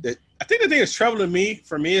thing that's troubling me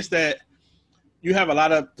is that you have a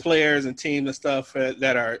lot of players and teams and stuff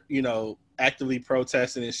that are, you know, actively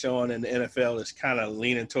protesting and showing, and the NFL is kind of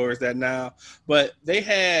leaning towards that now. But they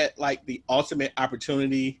had like the ultimate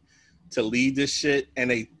opportunity to lead this shit, and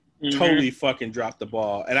they totally fucking dropped the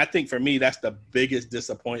ball. And I think for me, that's the biggest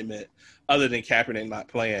disappointment, other than Kaepernick not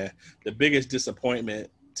playing. The biggest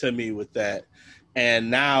disappointment to me with that.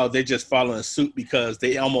 And now they're just following suit because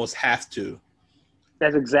they almost have to.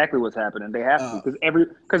 That's exactly what's happening. They have to,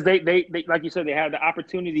 because they like you said, they have the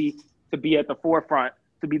opportunity to be at the forefront,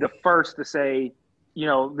 to be the first to say, you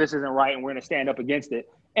know, this isn't right, and we're going to stand up against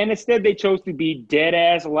it. And instead, they chose to be dead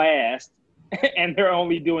ass last, and they're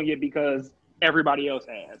only doing it because everybody else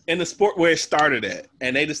has. In the sport where it started at,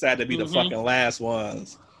 and they decided to be the fucking last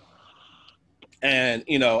ones. And,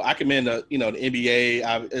 you know, I commend the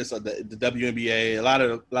NBA, the WNBA,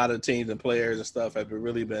 a lot of teams and players and stuff have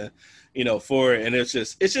really been, you know, for it. And it's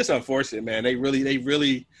just unfortunate, man. They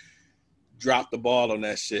really dropped the ball on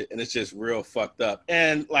that shit, and it's just real fucked up.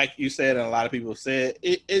 And like you said, and a lot of people said,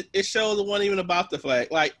 it shows it wasn't even about the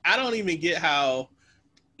flag. Like, I don't even get how.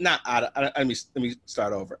 Let me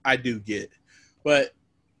start over. I do get, but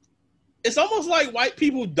it's almost like white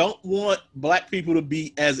people don't want black people to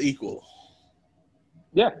be as equal.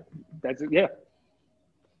 Yeah, that's it. Yeah,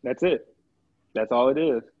 that's it. That's all it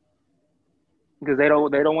is. Because they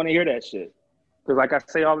don't want to hear that shit. Because like I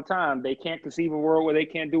say all the time, they can't conceive a world where they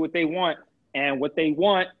can't do what they want, and what they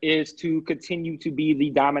want is to continue to be the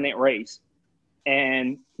dominant race.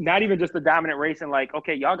 And not even just the dominant race and like,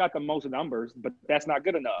 okay, y'all got the most numbers, but that's not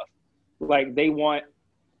good enough. Like, they want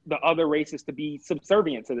the other races to be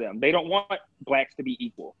subservient to them. They don't want blacks to be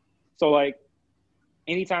equal. So like,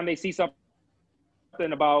 anytime they see something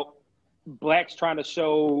about blacks trying to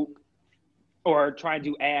show or trying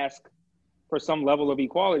to ask for some level of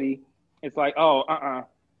equality, it's like,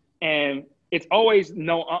 and it's always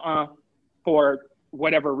no for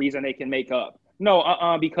whatever reason they can make up.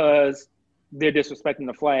 No because they're disrespecting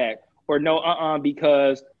the flag, or no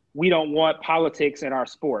because we don't want politics in our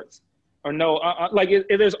sports, or no like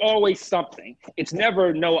there's always something. It's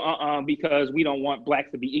never no because we don't want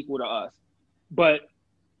blacks to be equal to us. But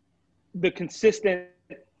the consistent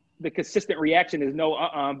reaction is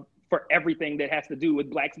no for everything that has to do with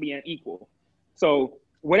blacks being equal. So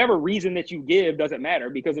whatever reason that you give doesn't matter,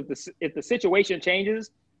 because if the situation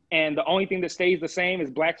changes and the only thing that stays the same is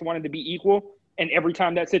blacks wanting to be equal, and every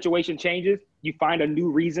time that situation changes, you find a new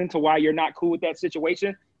reason to why you're not cool with that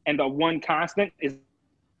situation, and the one constant is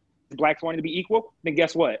blacks wanting to be equal, then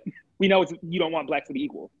guess what? We know you don't want blacks to be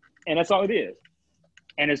equal. And that's all it is.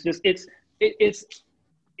 And it's just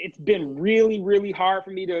it's been really, really hard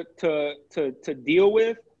for me to deal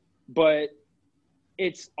with, but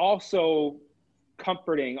it's also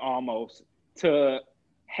comforting almost to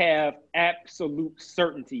have absolute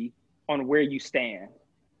certainty on where you stand.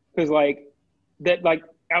 Because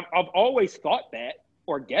I've always thought that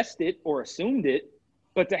or guessed it or assumed it,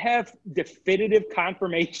 but to have definitive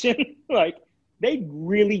confirmation, like they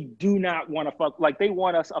really do not want to fuck, like they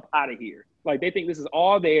want us up out of here. Like they think this is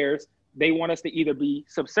all theirs. They want us to either be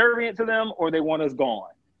subservient to them or they want us gone.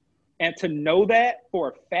 And to know that for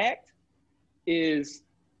a fact is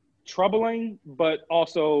troubling, but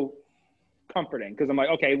also comforting. Because I'm like,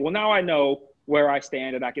 okay, well now I know where I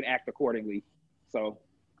stand and I can act accordingly. So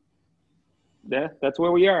yeah, that's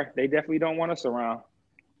where we are. They definitely don't want us around.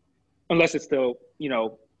 Unless it's still,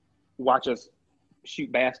 watch us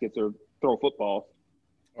shoot baskets or throw footballs.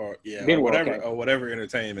 Or whatever, or whatever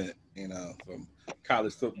entertainment, from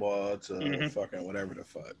college football to fucking whatever the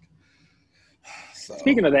fuck. So.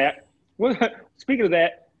 Speaking of that,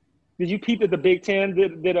 did you peep that the Big Ten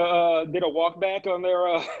did a walk back on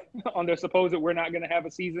their supposed we're not going to have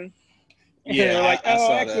a season? And yeah, they're like, I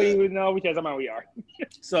saw actually, that. no, because I'm how we are.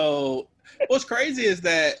 So what's crazy is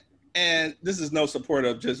that, and this is no support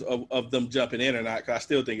of just of them jumping in or not, because I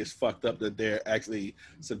still think it's fucked up that they're actually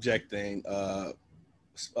subjecting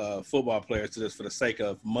football players to this for the sake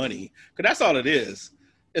of money, because that's all it is.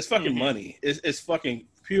 It's fucking money. It's fucking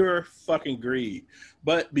pure fucking greed.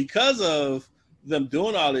 But because of them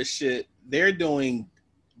doing all this shit, they're doing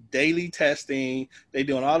daily testing. They're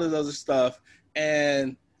doing all this other stuff,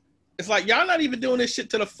 and it's like y'all not even doing this shit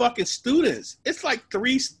to the fucking students. It's like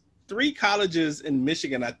three colleges in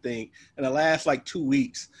Michigan, I think, in the last like 2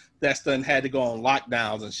 weeks that's done had to go on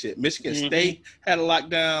lockdowns and shit. Michigan State had a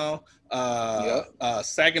lockdown.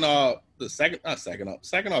 Saginaw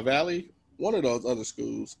Valley, one of those other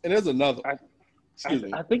schools, and there's another. I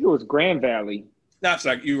think it was Grand Valley. No, it's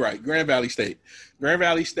like you're right. Grand Valley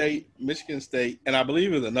State, Michigan State, and I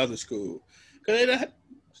believe it was another school. Cause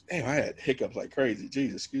I had hiccups like crazy.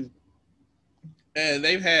 Jesus, excuse me. And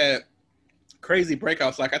they've had crazy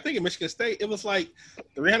breakouts. Like I think in Michigan State, it was like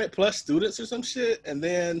 300 plus students or some shit, and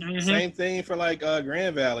then same thing for like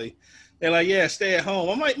Grand Valley. They're like, yeah, stay at home.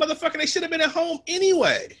 I'm like, motherfucker, they should have been at home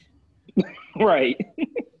anyway. Right.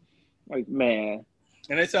 Like, man.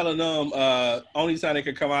 And they're telling them only time they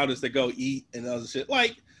could come out is to go eat and other shit.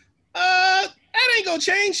 Like, that ain't gonna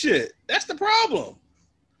change shit. That's the problem.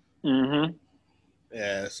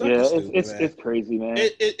 Yeah, it's crazy, man.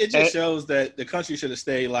 It just shows that the country should have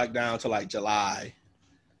stayed locked down to like July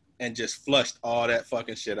and just flushed all that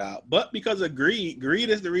fucking shit out. But because of greed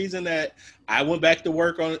is the reason that I went back to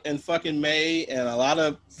work in fucking May, and a lot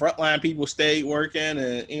of frontline people stayed working,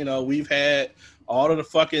 and we've had all of the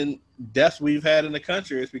fucking deaths we've had in the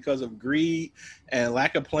country is because of greed and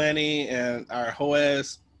lack of planning and our whole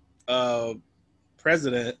ass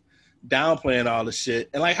president downplaying all the shit.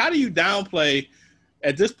 And like, how do you downplay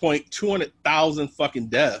at this point 200,000 fucking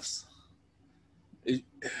deaths?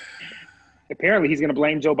 Apparently, he's going to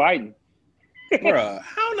blame Joe Biden. Bruh,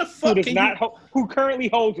 how in the fuck who currently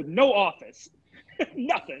holds no office?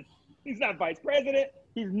 Nothing. He's not vice president.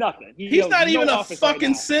 He's nothing. He's not even a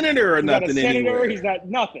fucking senator or nothing anymore. He's not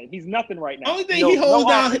nothing. He's nothing right now. Only thing he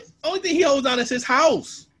holds down is his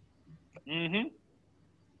house.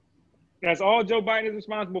 That's all Joe Biden is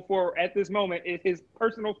responsible for at this moment is his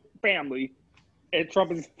personal family, and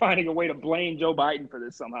Trump is finding a way to blame Joe Biden for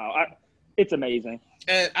this somehow. It's amazing.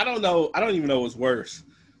 And I don't even know what's worse.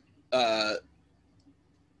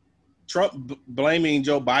 Trump blaming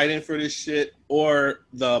Joe Biden for this shit, or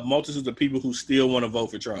the multitudes of people who still want to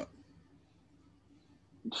vote for Trump.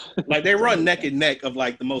 Like, they run neck and neck of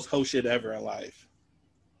like the most hoe shit ever in life.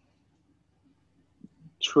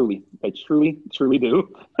 Truly. They truly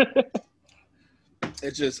do.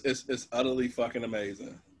 It's utterly fucking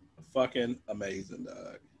amazing. Fucking amazing,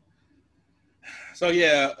 dog. So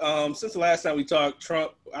yeah, since the last time we talked,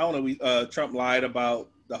 Trump Trump lied about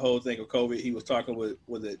the whole thing of COVID. He was talking with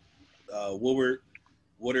Woodward.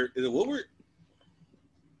 Is it Woodward?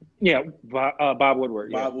 Yeah, Bob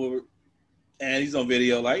Woodward. Bob Woodward. And he's on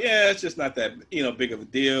video like, yeah, it's just not that big of a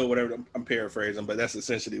deal, whatever. I'm paraphrasing, but that's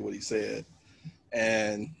essentially what he said.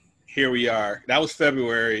 And here we are. That was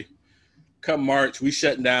February. Come March, we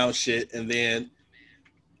shutting down shit, and then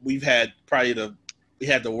we've had we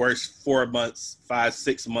had the worst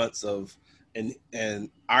 5-6 months of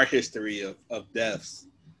in our history of deaths.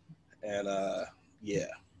 And yeah.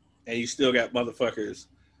 And you still got motherfuckers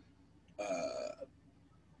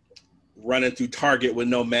running through Target with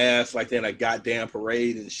no mask like they're in a goddamn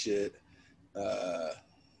parade and shit.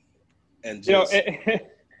 and You know,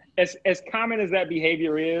 just as common as that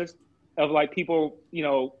behavior is, of like people, you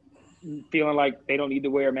know, feeling like they don't need to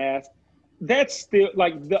wear a mask, that's still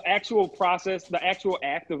like the actual process, the actual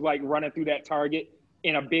act of like running through that Target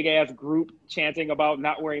in a big ass group chanting about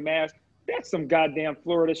not wearing masks. That's some goddamn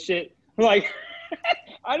Florida shit. Like,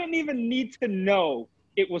 I didn't even need to know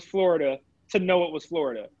it was Florida to know it was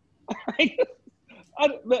Florida.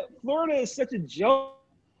 But Florida is such a joke,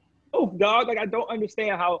 dog. Like, I don't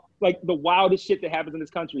understand how, like, the wildest shit that happens in this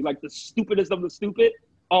country, like the stupidest of the stupid,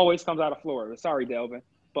 always comes out of Florida. Sorry, Delvin,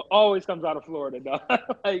 but always comes out of Florida, dog.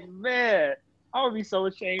 Like, man, I would be so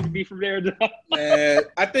ashamed to be from there, dog. Man,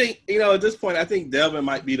 I think, you know, at this point, I think Delvin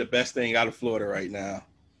might be the best thing out of Florida right now.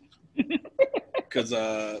 Because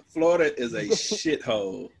Florida is a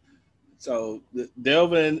shithole. So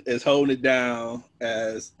Delvin is holding it down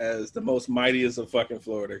as the most mightiest of fucking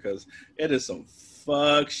Florida, because it is some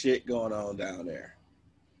fuck shit going on down there.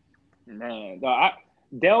 Man,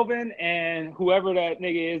 Delvin and whoever that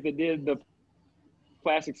nigga is that did the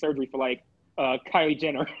plastic surgery for like Kylie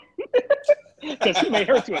Jenner, because he made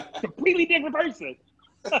her to a completely different person.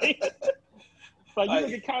 Like you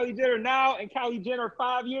look at Kylie Jenner now and Kylie Jenner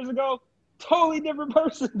 5 years ago, totally different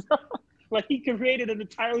person. Like he created an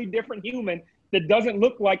entirely different human that doesn't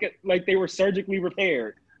look like it, like they were surgically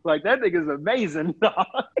repaired. Like that nigga's amazing.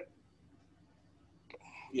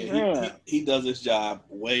 Yeah, he does his job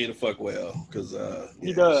way the fuck well, because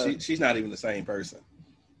he does. She's not even the same person.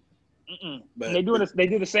 But they do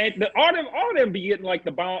the same. All of them be getting like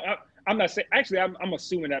the bomb. I'm not saying. Actually, I'm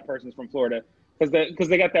assuming that person's from Florida because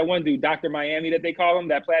they got that one dude, Dr. Miami, that they call him,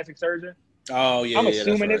 that plastic surgeon. Oh yeah, I'm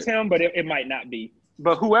assuming it's him, but it might not be.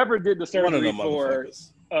 But whoever did the surgery for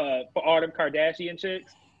all them Kardashian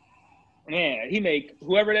chicks, man,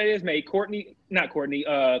 whoever that is made Chloe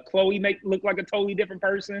look like a totally different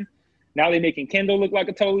person. Now they making Kendall look like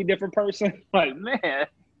a totally different person. Like, man,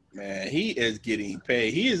 he is getting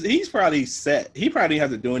paid. He's probably set. He probably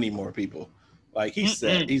doesn't have to do any more people. Like he's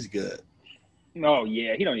set. He's good. Oh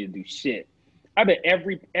yeah, he don't need to do shit. I bet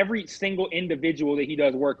every single individual that he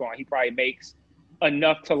does work on, he probably makes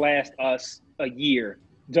enough to last us a year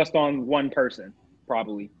just on one person,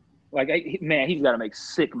 probably. Like, man, he's got to make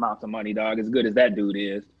sick amounts of money, dog, as good as that dude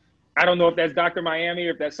is. I don't know if that's Dr. Miami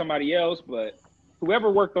or if that's somebody else, but whoever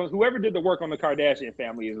did the work on the Kardashian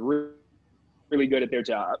family is really, really good at their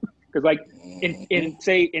job. Because, like, in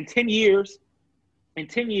 10 years,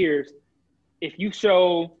 if you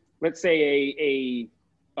show, let's say,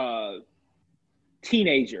 a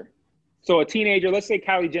teenager, so a teenager, let's say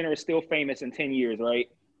Kylie Jenner is still famous in 10 years, right?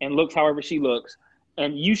 And looks however she looks,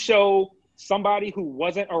 and you show somebody who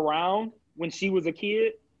wasn't around when she was a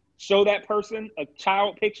kid, show that person a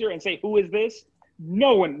child picture and say, who is this?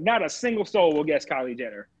 No one, not a single soul will guess Kylie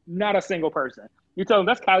Jenner. Not a single person. You tell them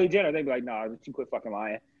that's Kylie Jenner, they'd be like, nah, you quit fucking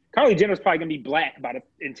lying. Kylie Jenner's probably gonna be black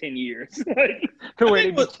in 10 years. Like, the way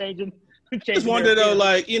they be changing. I just wonder though,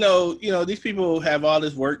 like, you know, these people have all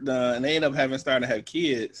this work done and they end up starting to have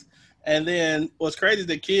kids. And then what's crazy is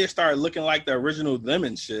the kids start looking like the original them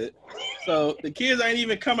and shit. So the kids ain't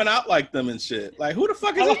even coming out like them and shit. Like, who the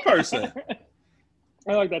fuck is this person?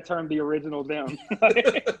 I like that term, the original them.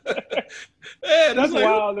 Yeah, that's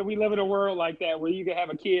wild that we live in a world like that where you can have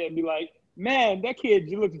a kid and be like, man, that kid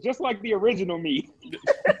looks just like the original me.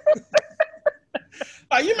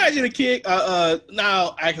 Like, you imagine a kid.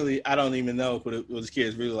 Now, actually, I don't even know what his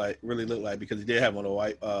kids really look like, because he did have one of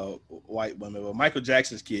white women. But Michael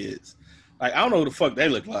Jackson's kids, like, I don't know who the fuck they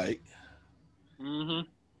look like. Mm-hmm.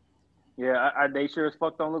 Yeah, they sure as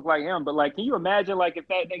fuck don't look like him. But like, can you imagine like if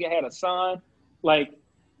that nigga had a son, like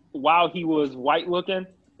while he was white looking,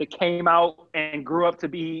 that came out and grew up to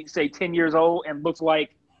be say 10 years old and looks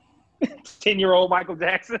like 10-year-old Michael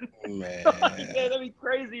Jackson? Man, yeah, that'd be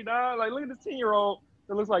crazy, dog. Like, look at this 10-year-old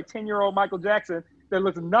that looks like 10-year-old Michael Jackson that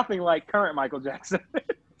looks nothing like current Michael Jackson.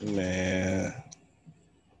 Man,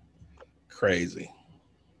 crazy.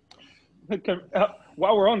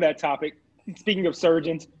 While we're on that topic, speaking of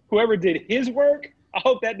surgeons, whoever did his work, I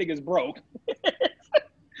hope that nigga's broke.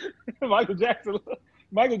 Michael Jackson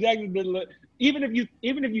didn't look. Even if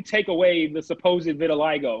you take away the supposed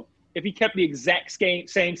vitiligo, if he kept the exact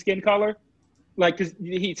same skin color, like, cause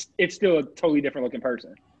it's still a totally different looking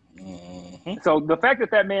person. Mm-hmm. So the fact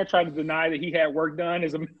that man tried to deny that he had work done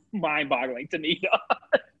is mind-boggling to me.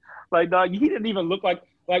 Like, dog, he didn't even look like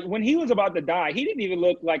when he was about to die, he didn't even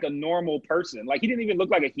look like a normal person. Like, he didn't even look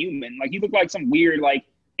like a human. Like, he looked like some weird like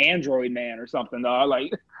android man or something. Dog.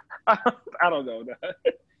 Like, I don't know. Dog.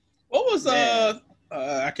 What was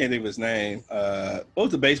I can't think of his name. What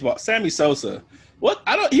was the baseball? Sammy Sosa.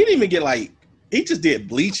 He didn't even get like, he just did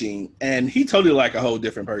bleaching and he totally like a whole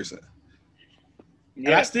different person. And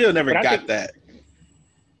I still never got that.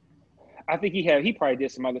 I think he probably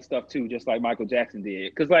did some other stuff too, just like Michael Jackson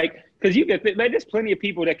did. Because you get there's plenty of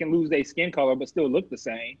people that can lose their skin color but still look the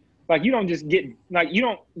same. Like you don't just get you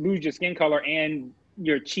don't lose your skin color and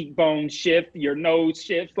your cheekbones shift, your nose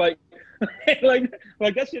shifts. Like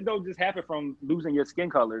that shit don't just happen from losing your skin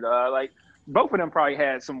color. Like both of them probably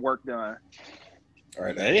had some work done. All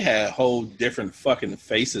right, they had whole different fucking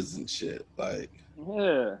faces and shit. Like,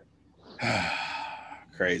 yeah,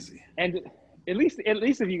 crazy. And at least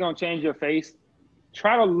if you're gonna change your face,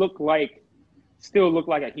 try to still look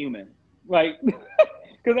like a human. Like,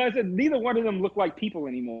 because I said neither one of them look like people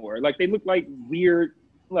anymore. Like they look like weird.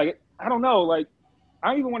 Like I don't know. Like I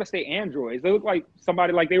don't even want to say androids. They look like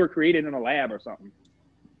somebody like they were created in a lab or something.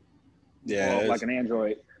 Yeah, like an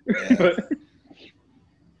android. Yeah.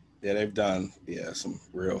 Yeah, they've done some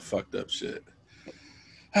real fucked up shit.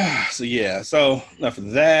 So enough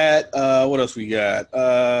of that. What else we got?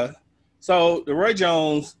 So the Roy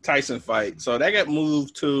Jones Tyson fight. So that got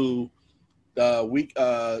moved to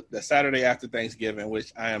the Saturday after Thanksgiving,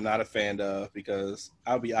 which I am not a fan of because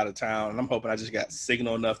I'll be out of town and I'm hoping I just got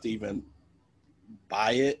signal enough to even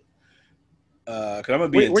buy it. Cause I'm gonna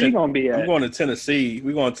be where you gonna be at? I'm going to Tennessee.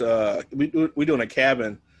 We're going to we're doing a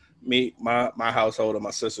cabin. Me, my household and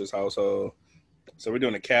my sister's household. So we're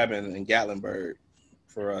doing a cabin in Gatlinburg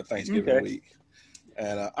for Thanksgiving week.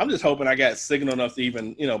 And I'm just hoping I got signal enough to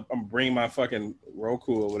even, I'm bring my fucking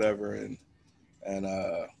Roku or whatever and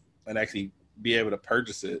actually be able to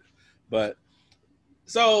purchase it. But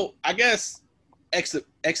so I guess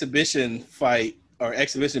exhibition fight or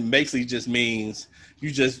exhibition basically just means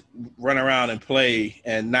you just run around and play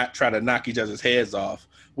and not try to knock each other's heads off,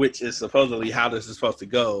 which is supposedly how this is supposed to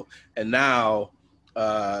go. And now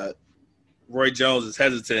Roy Jones is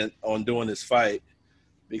hesitant on doing this fight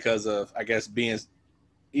because of, I guess, being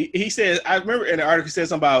 – he said – I remember in the article he said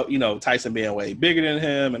something about, Tyson being way bigger than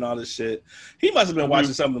him and all this shit. He must have been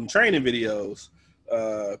watching some of them training videos.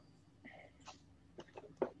 But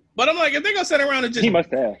I'm like, if they're going to sit around and just – He must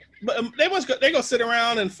have. But they're going to sit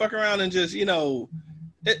around and fuck around and just,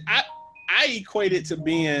 I equate it to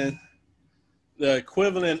being – the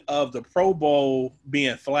equivalent of the Pro Bowl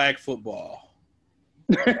being flag football.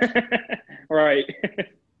 Right.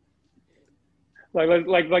 like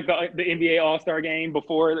the NBA All-Star game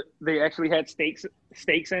before they actually had stakes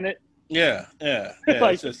in it. Yeah.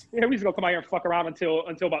 Like, we just gonna come out here and fuck around until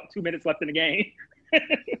about 2 minutes left in the game.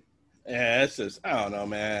 Yeah, it's just I don't know,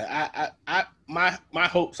 man. My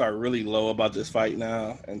hopes are really low about this fight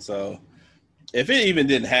now, and so if it even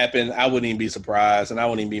didn't happen, I wouldn't even be surprised, and I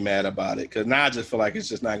wouldn't even be mad about it because now I just feel like it's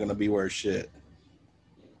just not going to be worth shit.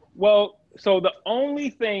 Well, so the only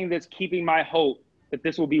thing that's keeping my hope that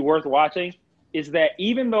this will be worth watching is that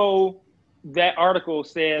even though that article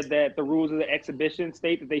said that the rules of the exhibition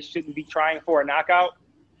state that they shouldn't be trying for a knockout,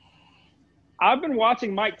 I've been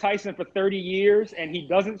watching Mike Tyson for 30 years, and he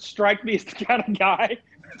doesn't strike me as the kind of guy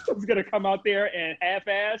who's going to come out there and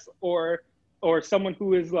half-ass or someone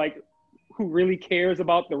who is like – who really cares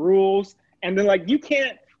about the rules. And then I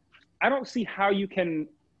don't see how you can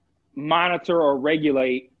monitor or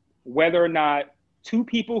regulate whether or not two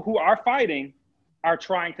people who are fighting are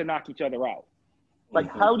trying to knock each other out. Like,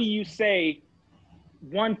 how do you say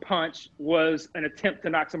one punch was an attempt to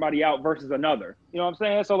knock somebody out versus another? You know what I'm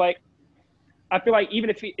saying? So I feel like even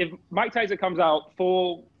if Mike Tyson comes out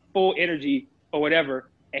full energy or whatever,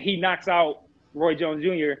 and he knocks out Roy Jones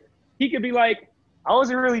Jr., he could be like, I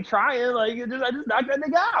wasn't really trying. I just knocked that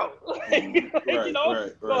nigga out.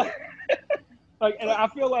 Right. And I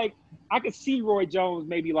feel like I could see Roy Jones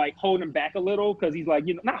maybe holding him back a little because he's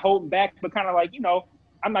not holding back, but kind of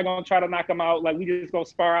I'm not gonna try to knock him out. We just gonna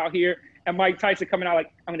spar out here. And Mike Tyson coming out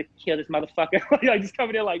I'm gonna kill this motherfucker. Just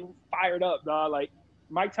coming in fired up, dog.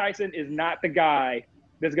 Mike Tyson is not the guy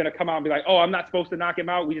that's gonna come out and be like, oh, I'm not supposed to knock him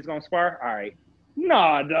out. We just gonna spar. All right.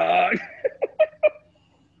 Nah, dog.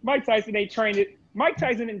 Mike Tyson ain't trained it. Mike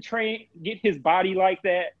Tyson didn't get his body like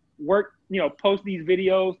that, work, post these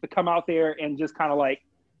videos to come out there and just kind of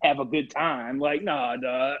have a good time. Nah,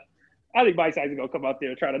 duh. I think Mike Tyson gonna come out there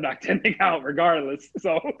and try to knock that thing out regardless.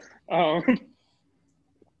 So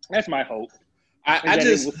that's my hope. I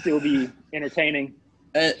just it will still be entertaining.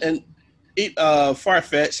 And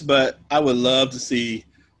far-fetched, but I would love to see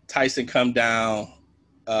Tyson come down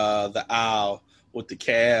the aisle with the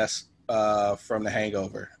cast from The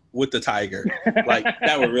Hangover. With the tiger,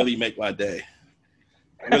 that would really make my day.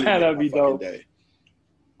 Really that'd be dope. Day.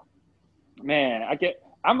 Man,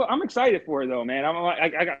 I'm excited for it though, man.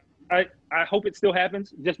 I hope it still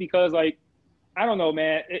happens, just because I don't know,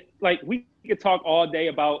 man. We could talk all day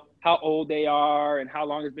about how old they are and how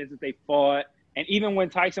long it's been since they fought, And even when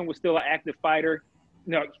Tyson was still an active fighter,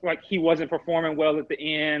 you know, like he wasn't performing well at the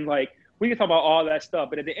end. Like we can talk about all that stuff,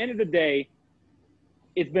 but at the end of the day,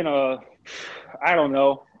 it's been I don't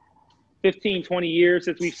know, 15, 20 years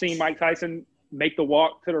since we've seen Mike Tyson make the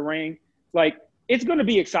walk to the ring. Like, it's going to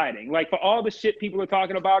be exciting. Like, for all the shit people are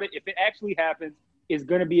talking about it, if it actually happens, it's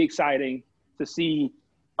going to be exciting to see,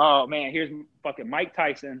 oh, man, here's fucking Mike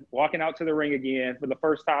Tyson walking out to the ring again for the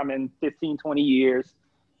first time in 15, 20 years,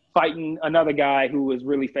 fighting another guy who was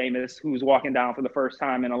really famous, who's walking down for the first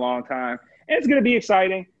time in a long time. And it's going to be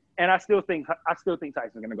exciting. And I still think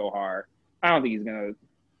Tyson's going to go hard. I don't think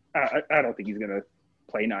he's going to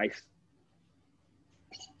play nice.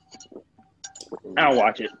 I'll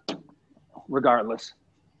watch it regardless.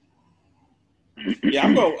 Yeah,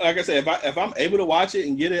 I'm going. Like I said, if I'm able to watch it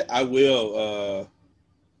and get it, I will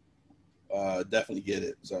definitely get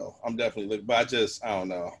it. So I'm definitely looking. But I don't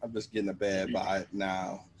know. I'm just getting a bad vibe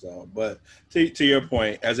now. So, but to your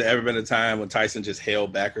point, has there ever been a time when Tyson just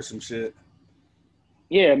held back or some shit?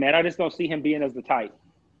 Yeah, man. I just don't see him being as the type.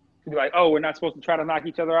 To be like, oh, we're not supposed to try to knock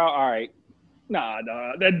each other out. All right, nah,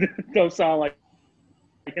 that don't sound like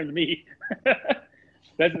him to me.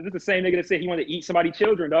 That's the same nigga that said he wanted to eat somebody's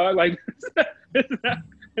children, dog. Like,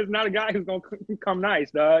 it's not a guy who's gonna come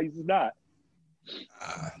nice, dog. He's just not.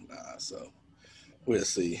 Nah. So we'll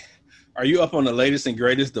see. Are you up on the latest and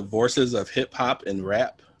greatest divorces of hip hop and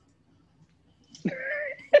rap?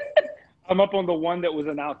 I'm up on the one that was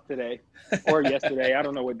announced today or yesterday. I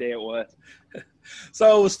don't know what day it was.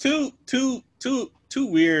 So it was two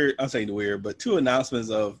weird. I'm saying weird, but two announcements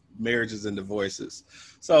of marriages and divorces.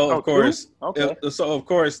 So of course, okay.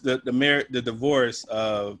 The divorce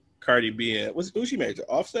of Cardi B and who she married to?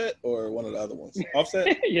 Offset or one of the other ones?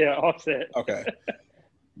 Offset. Yeah, Offset. Okay.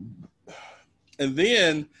 And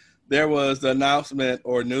then there was the announcement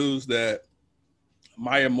or news that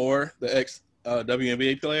Maya Moore, the ex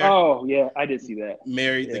WNBA player. Oh yeah, I did see that.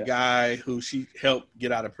 Married the guy who she helped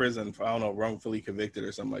get out of prison for, I don't know, wrongfully convicted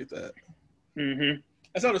or something like that. Mm-hmm.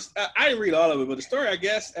 And so I didn't read all of it, but the story, I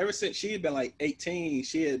guess, ever since she had been like 18,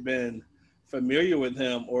 she had been familiar with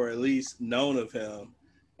him or at least known of him,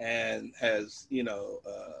 and has, been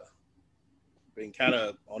kind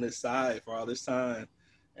of on his side for all this time,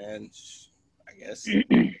 and I guess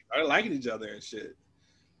started liking each other and shit.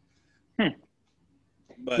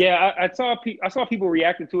 But yeah, I saw people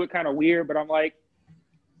reacting to it kind of weird, but I'm like,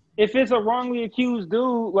 if it's a wrongly accused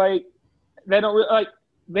dude, like they don't like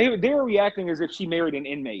they were reacting as if she married an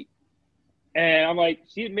inmate, and I'm like,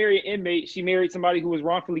 she didn't marry an inmate, she married somebody who was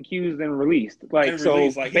wrongfully accused and released,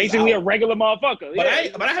 basically a regular motherfucker. But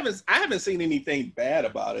I haven't seen anything bad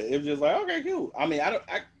about it. It was just like, okay, cool. I mean, I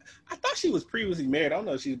thought she was previously married. I don't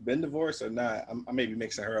know if she's been divorced or not. I may be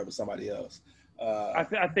mixing her up with somebody else. I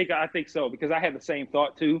think so, because I had the same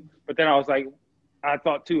thought too. But then I was like,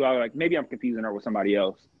 maybe I'm confusing her with somebody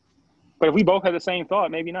else. But if we both had the same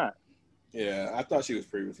thought, maybe not. Yeah, I thought she was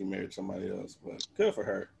previously married to somebody else, but good for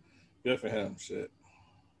her. Good for him. Shit.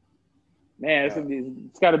 Man,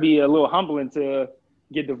 it's got to be a little humbling to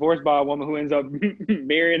get divorced by a woman who ends up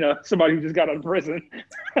marrying somebody who just got out of prison.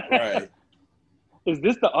 Right. Is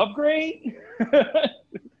this the upgrade?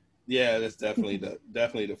 Yeah, that's definitely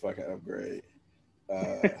the fucking upgrade.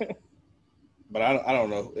 But I don't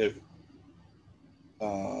know if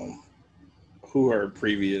who her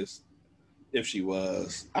previous, if she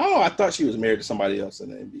was. I thought she was married to somebody else in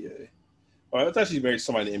the NBA. Or I thought she was married to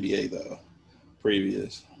somebody in the NBA though.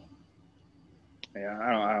 Previous. Yeah,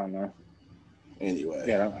 I don't know. Anyway.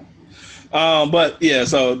 Yeah. But yeah,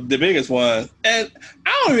 so the biggest one, and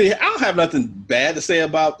I don't have nothing bad to say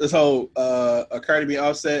about this whole Cardi B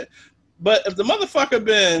Offset. But if the motherfucker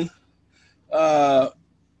been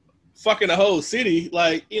fucking the whole city,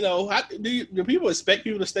 like, do people expect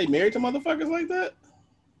people to stay married to motherfuckers like that?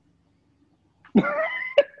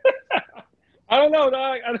 I don't know,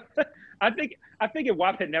 dog. I think if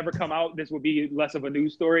WAP had never come out, this would be less of a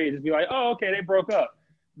news story. It'd just be like, oh, okay, they broke up.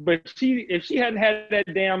 But if she hadn't had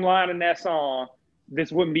that damn line in that song,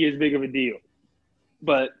 this wouldn't be as big of a deal.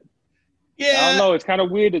 But yeah, I don't know. It's kind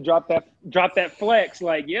of weird to drop that flex.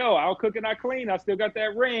 Like, yo, I'll cook and I clean. I still got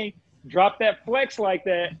that ring. Drop that flex like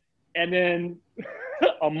that, and then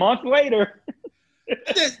a month later,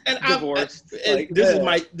 divorced.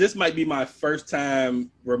 This might be my first time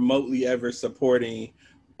remotely ever supporting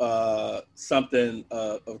something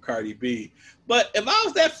of Cardi B. But if I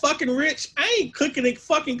was that fucking rich, I ain't cooking and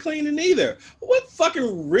fucking cleaning either. What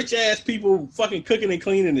fucking rich ass people fucking cooking and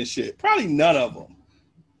cleaning this shit? Probably none of them.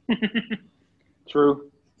 True.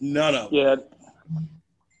 None of them. Yeah.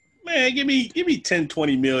 Man, give me 10,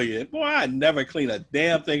 20 million. Boy, I never clean a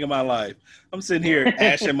damn thing in my life. I'm sitting here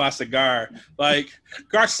ashing my cigar like,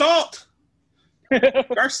 Garcon!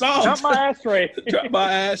 Garcon! Drop my ashtray. Drop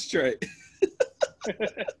my ashtray.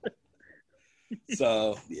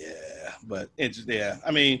 So, yeah. But, yeah.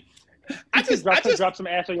 I mean, I just drop some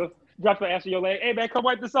ash on your leg. Hey, man, come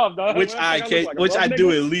wipe this off, dog. Which I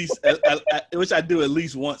do at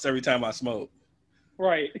least once every time I smoke.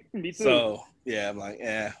 Right. Me too. So, yeah, I'm like,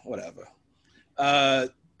 whatever.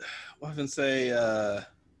 What I can say?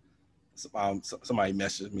 Somebody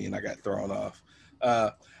messaged me and I got thrown off.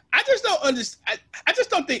 I just don't understand. I just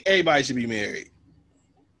don't think everybody should be married.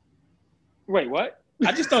 Wait, what?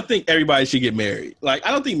 I just don't think everybody should get married. Like,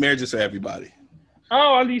 I don't think marriage is for everybody.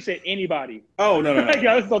 Oh, I thought you said anybody. Oh, no. I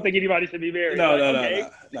just don't think anybody should be married. No.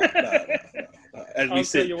 As we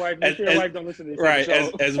sit, your wife don't listen to this. Right,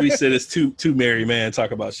 as we sit as two married men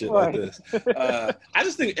talk about shit like this. I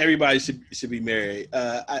just think everybody should be married.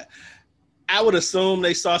 I would assume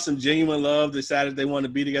they saw some genuine love, decided they want to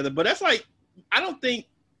be together. But that's like, I think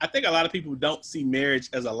a lot of people don't see marriage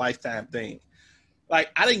as a lifetime thing. Like,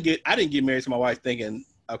 I didn't get married to my wife thinking,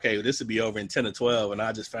 okay, this would be over in 10 or 12 and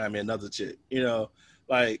I'll just find me another chick. You know,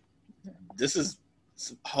 like, this is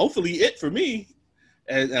hopefully it for me.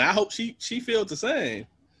 And I hope she feels the same.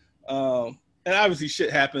 And obviously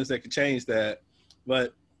shit happens that could change that.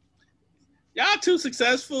 But y'all too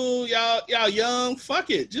successful, y'all young, fuck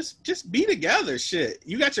it. Just be together, shit.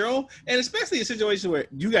 You got your own, and especially a situation where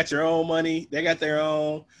you got your own money, they got their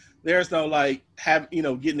own. There's no like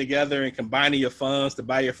getting together and combining your funds to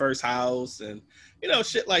buy your first house and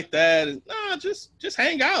shit like that. And just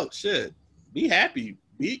hang out, shit. Be happy.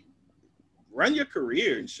 Run your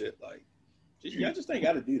career and shit. Like, y'all just ain't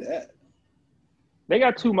got to do that. They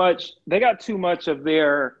got too much of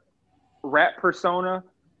their rap persona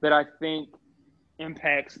that I think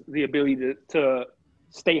impacts the ability to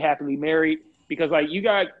stay happily married. Because like you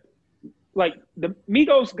got like the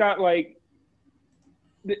Migos got like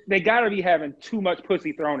they got to be having too much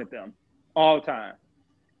pussy thrown at them all the time.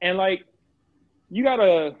 And like you got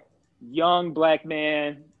a young black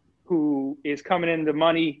man who is coming into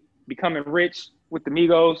money, becoming rich with the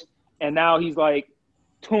Migos, and now he's like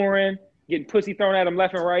touring, getting pussy thrown at him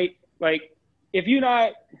left and right. Like if you're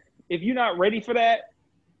not ready for that,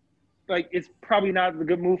 like it's probably not a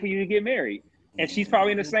good move for you to get married. And she's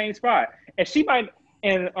probably in the same spot.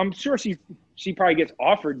 And I'm sure she probably gets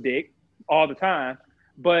offered dick all the time,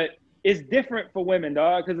 but it's different for women,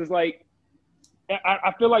 dog, because it's like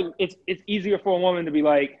I feel like it's easier for a woman to be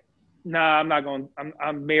like, nah, I'm not going,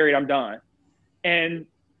 I'm married, I'm done. And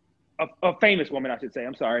a famous woman, I should say,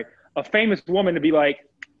 I'm sorry, a famous woman to be like,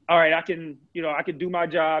 all right, I can do my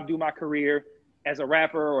job, do my career as a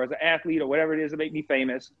rapper or as an athlete or whatever it is to make me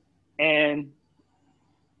famous. And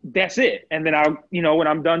that's it. And then when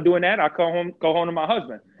I'm done doing that, I'll go home to my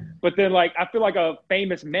husband. But then like, I feel like a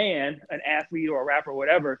famous man, an athlete or a rapper or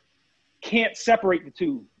whatever, can't separate the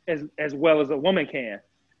two as well as a woman can.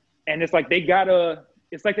 And it's like they gotta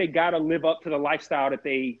live up to the lifestyle that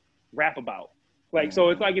they rap about. Like, so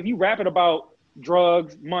it's like if you rapping about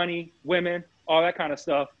drugs, money, women, all that kind of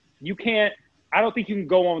stuff, I don't think you can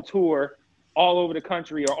go on tour all over the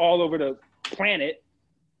country or all over the planet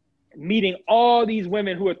meeting all these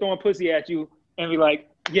women who are throwing pussy at you and be like,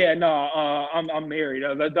 yeah, no, I'm married.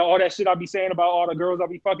 All that shit I'll be saying about all the girls I'll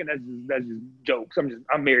be fucking, that's just jokes.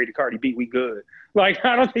 I'm married to Cardi B. We good. Like,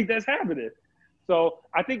 I don't think that's happening. So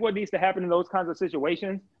I think what needs to happen in those kinds of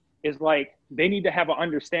situations is like they need to have an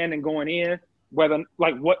understanding going in whether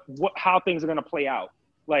like how things are going to play out.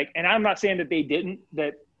 Like, and I'm not saying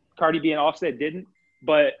that Cardi B and Offset didn't,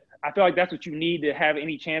 but I feel like that's what you need to have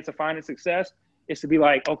any chance of finding success is to be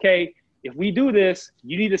like, okay, if we do this,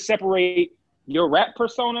 you need to separate your rap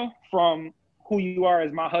persona from who you are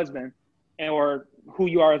as my husband or who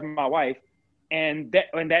you are as my wife. And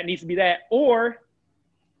that needs to be that. Or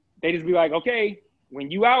they just be like, okay,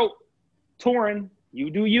 when you out touring, you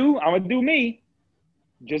do you, I'm gonna do me.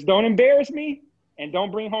 Just don't embarrass me and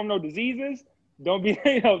don't bring home no diseases. Don't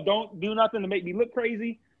do nothing to make me look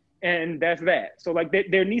crazy. And that's that. So like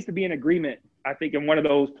there needs to be an agreement, I think, in one of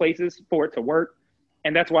those places for it to work.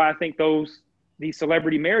 And that's why I think these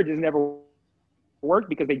celebrity marriages never work,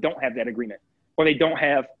 because they don't have that agreement, or they don't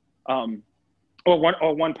have, or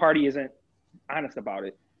one party isn't honest about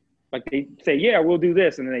it. Like they say, yeah, we'll do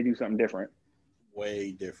this, and then they do something different.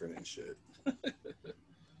 Way different and shit.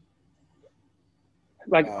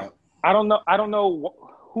 Like I don't know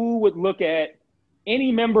who would look at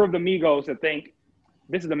any member of the Migos and think,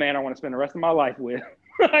 this is the man I want to spend the rest of my life with.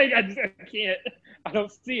 Like I can't. I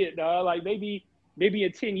don't see it, dog. Like maybe maybe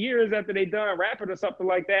in 10 years after they done rapping or something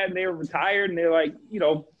like that, and they're retired and they're like,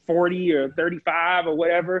 40 or 35 or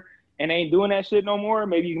whatever, and they ain't doing that shit no more,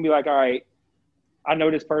 maybe you can be like, all right, I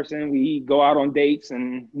know this person, we go out on dates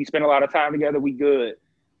and we spend a lot of time together, we good.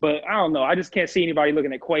 But I don't know. I just can't see anybody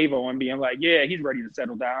looking at Quavo and being like, yeah, he's ready to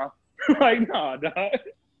settle down. Like, nah, dog.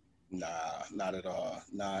 Nah, not at all.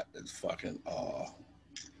 Not at fucking all.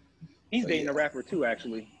 He's dating a rapper too,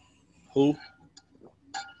 actually. Who?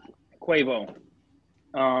 Quavo.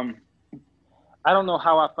 I don't know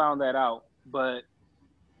how I found that out, but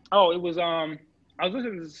it was I was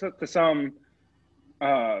listening to some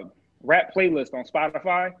rap playlist on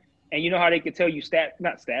Spotify, and you know how they could tell you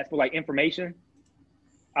not stats, but like information.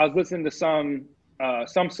 I was listening to some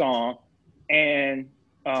song, and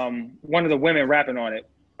one of the women rapping on it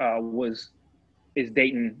is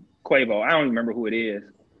dating Quavo. I don't even remember who it is,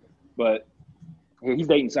 but he's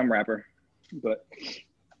dating some rapper. But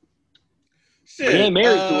shit, he ain't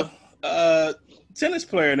married to her. Tennis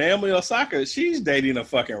player Naomi Osaka, she's dating a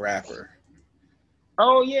fucking rapper.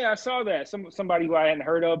 Oh yeah, I saw that. Somebody who I hadn't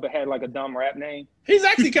heard of but had like a dumb rap name. He's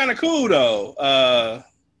actually kind of cool though.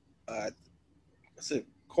 What's it?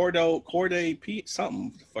 Corday Pete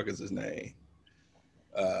something. What the fuck is his name?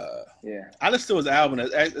 Yeah. I listened to his album.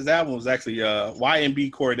 His album was actually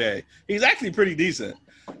YMB Corday. He's actually pretty decent.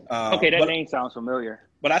 Okay, that name sounds familiar.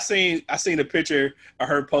 But I seen a picture of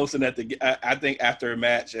her posting at I think after a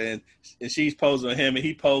match, and she's posing with him, and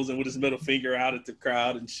he posing with his middle finger out at the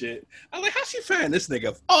crowd and shit. I was like, how she find this nigga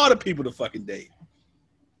of all the people to fucking date?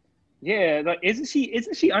 Yeah, like isn't she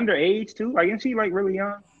underage too? Like isn't she like really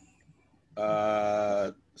young?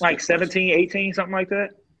 Like 17, 18, something like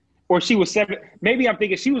that? Or she was 7. Maybe I'm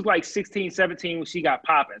thinking she was like 16, 17 when she got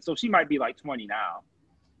popping. So she might be like 20 now.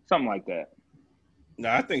 Something like that. No,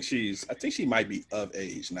 I think she might be of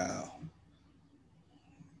age now.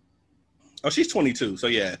 Oh, she's 22. So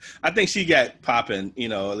yeah, I think she got popping,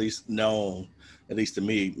 at least known, at least to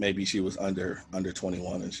me, maybe she was under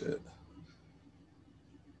 21 and shit.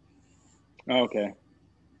 Okay.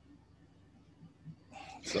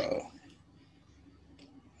 So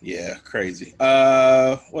yeah, crazy.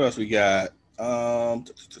 What else we got? Breonna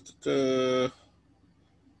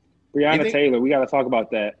Taylor, we got to talk about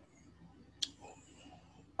that.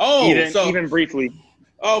 Oh, even briefly.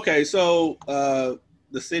 Okay, so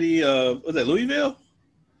the city of, was that Louisville?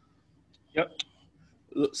 Yep.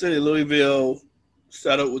 City of Louisville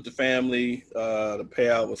settled with the family. The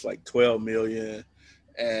payout was like $12 million,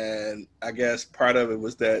 and I guess part of it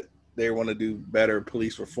was that they want to do better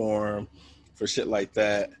police reform for shit like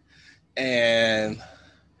that. And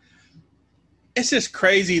it's just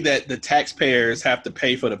crazy that the taxpayers have to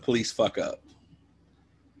pay for the police fuck up.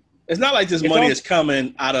 It's not like this money is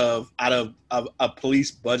coming out of a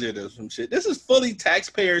police budget or some shit. This is fully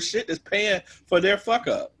taxpayer shit that's paying for their fuck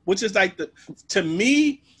up, which is like to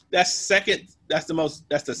me, that's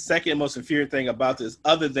the second most infuriating thing about this,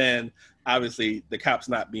 other than obviously the cops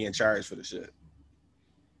not being charged for the shit.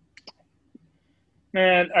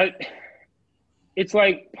 Man, it's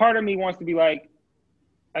like part of me wants to be like,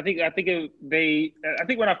 I think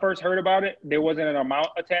when I first heard about it, there wasn't an amount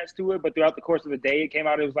attached to it, but throughout the course of the day, it came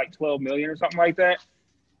out, it was like 12 million or something like that.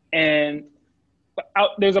 And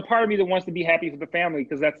there's a part of me that wants to be happy for the family,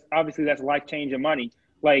 because that's life-changing money.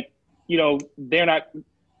 Like, they're not,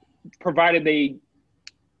 provided they,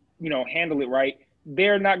 handle it right,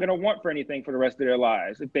 they're not going to want for anything for the rest of their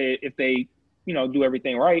lives if they do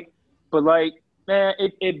everything right. But like, man,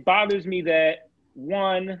 it bothers me that,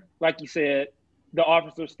 one, like you said, the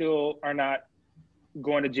officers still are not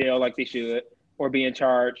going to jail like they should or being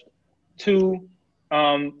charged. Two,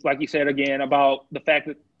 like you said again, about the fact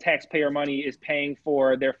that taxpayer money is paying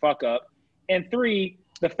for their fuck up. And three,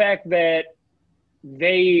 the fact that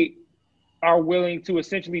they are willing to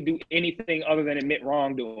essentially do anything other than admit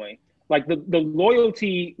wrongdoing. Like the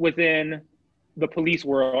loyalty within the police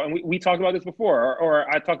world, and we talked about this before,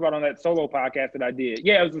 or I talked about on that solo podcast that I did.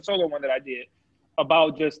 Yeah, it was the solo one that I did,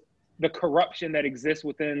 about just the corruption that exists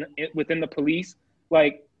within the police.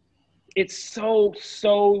 Like, it's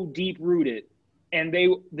so deep rooted, and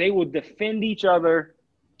they will defend each other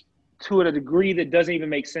to a degree that doesn't even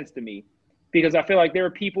make sense to me, because I feel like there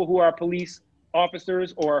are people who are police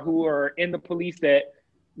officers or who are in the police that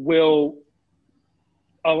will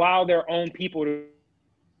allow their own people to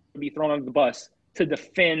be thrown under the bus to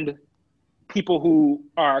defend people who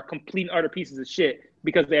are complete and utter pieces of shit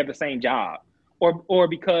because they have the same job, or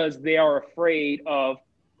because they are afraid of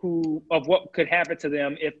what could happen to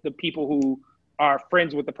them if the people who are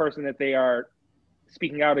friends with the person that they are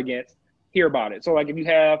speaking out against hear about it. So like if you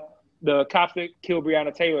have the cops that killed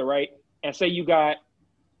Breonna Taylor, right? And say you got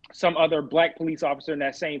some other black police officer in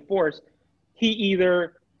that same force, he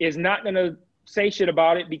either is not going to say shit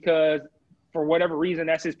about it because for whatever reason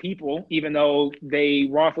that's his people, even though they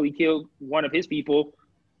wrongfully killed one of his people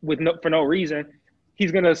for no reason,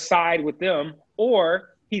 he's going to side with them,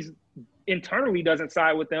 or he's internally doesn't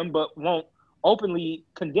side with them but won't openly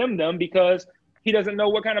condemn them because he doesn't know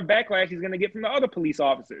what kind of backlash he's going to get from the other police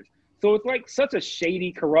officers. So it's like such a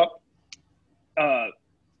shady, corrupt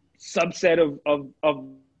subset of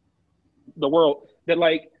the world that,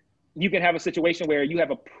 like, you can have a situation where you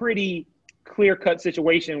have a pretty clear-cut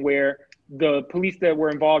situation where the police that were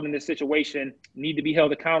involved in this situation need to be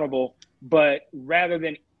held accountable, but rather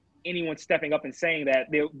than anyone stepping up and saying that,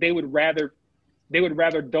 they would rather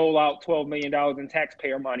dole out $12 million in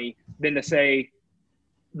taxpayer money than to say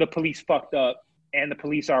the police fucked up and the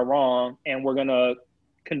police are wrong and we're gonna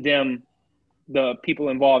condemn the people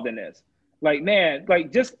involved in this. Like, man,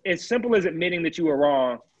 like, just as simple as admitting that you were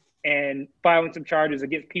wrong and filing some charges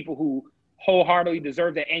against people who wholeheartedly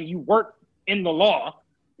deserve that, and you work in the law,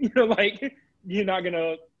 like, you're not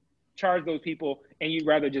gonna charge those people, and you'd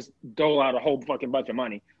rather just dole out a whole fucking bunch of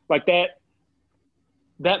money. Like,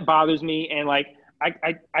 that bothers me, and like,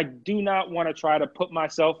 I do not want to try to put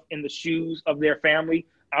myself in the shoes of their family.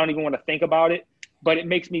 I don't even want to think about it, but it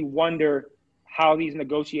makes me wonder how these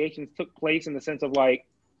negotiations took place, in the sense of, like,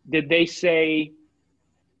 did they say,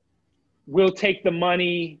 we'll take the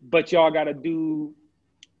money, but y'all got to do,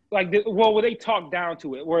 like, well, will they talk down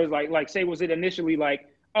to it? Whereas, like, say, was it initially like,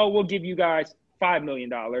 oh, we'll give you guys $5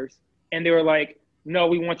 million. And they were like, no,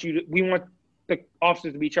 we want the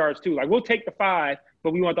officers to be charged too. Like, we'll take the 5,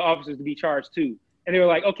 but we want the officers to be charged too. And they were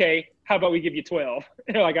like, okay, how about we give you 12?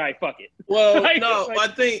 And they're like, all right, fuck it. Well, like, no,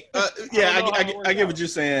 like, I think, I get what you're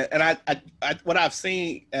saying. And I what I've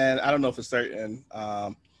seen, and I don't know if it's certain,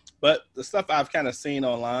 but the stuff I've kind of seen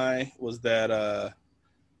online was that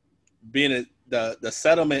the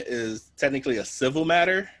settlement is technically a civil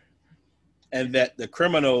matter, and that the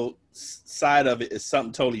criminal side of it is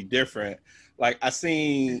something totally different. Like, I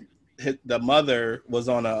seen the mother was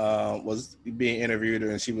on was being interviewed,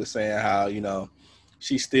 and she was saying how,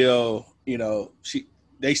 she still,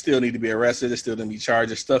 they still need to be arrested, they still need to be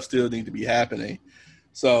charged, stuff still need to be happening.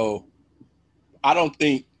 So I don't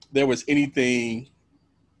think there was anything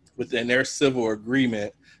within their civil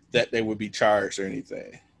agreement that they would be charged or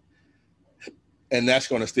anything. And that's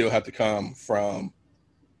going to still have to come from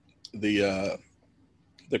the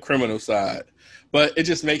criminal side. But it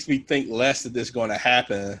just makes me think less that this is going to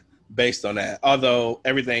happen based on that. Although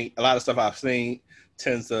a lot of stuff I've seen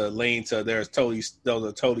tends to lean to those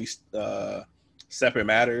are totally separate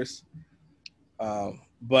matters.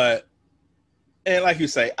 But, and like you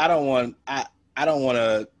say, I don't want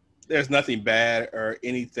to, there's nothing bad or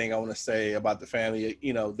anything I want to say about the family.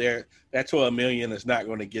 That $12 million is not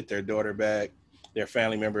going to get their daughter back, their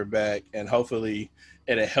family member back, and hopefully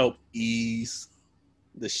it'll help ease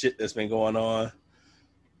the shit that's been going on.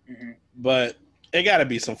 Mm-hmm. But it got to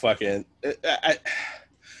be some fucking.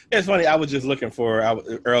 It's funny. I was just looking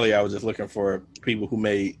for people who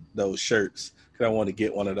made those shirts because I wanted to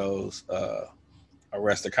get one of those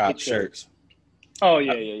Arrest the Cop shirts. Oh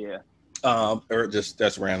yeah. Or just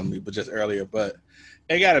that's randomly, but just earlier. But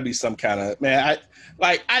it got to be some kind of, man.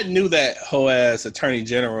 I knew that whole ass attorney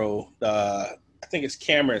general. I think it's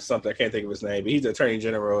Cameron something. I can't think of his name, but he's the attorney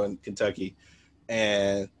general in Kentucky.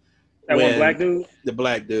 And that one black dude, the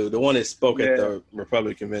black dude, the one that spoke at the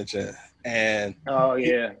Republican convention, and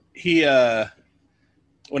he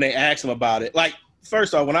when they asked him about it, like,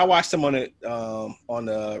 first off, when I watched him on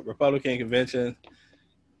the Republican convention,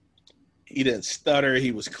 he didn't stutter.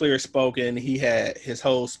 He was clear spoken. He had his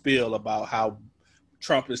whole spiel about how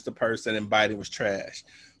Trump is the person and Biden was trash.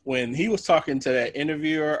 When he was talking to that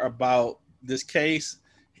interviewer about this case,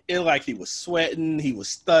 it like he was sweating, he was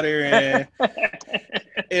stuttering.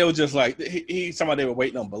 It was just like he somebody they were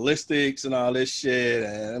waiting on ballistics and all this shit,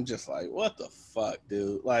 and I'm just like, what the fuck,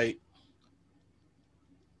 dude? Like,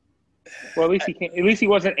 well, at least he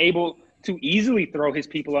wasn't able to easily throw his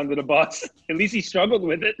people under the bus. At least he struggled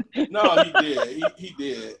with it. No, he did. He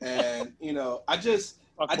did, and I just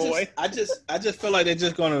feel like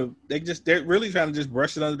they're really trying to just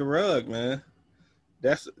brush it under the rug, man.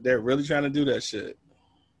 They're really trying to do that shit.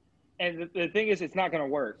 And the thing is, it's not going to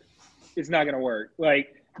work. It's not going to work.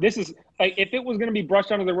 Like, this is like, if it was going to be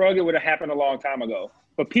brushed under the rug, it would have happened a long time ago.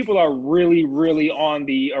 But people are really, really on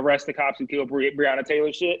the arrest the cops who killed Breonna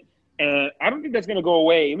Taylor shit. And I don't think that's going to go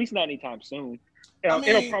away, at least not anytime soon.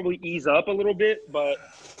 It'll probably ease up a little bit, but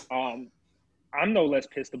I'm no less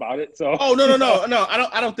pissed about it. So. Oh, no.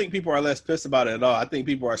 I don't think people are less pissed about it at all. I think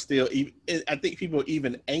people are still,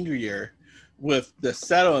 even angrier with the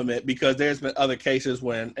settlement, because there's been other cases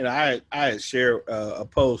when, and I had shared a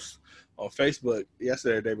post on Facebook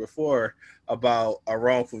yesterday, the day before, about a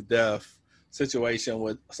wrongful death situation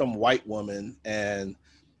with some white woman, and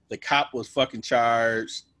the cop was fucking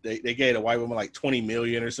charged. They gave the white woman like 20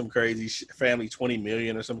 million or some crazy family 20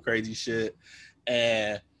 million or some crazy shit,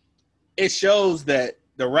 and it shows that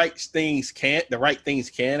the right things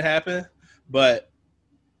can happen, but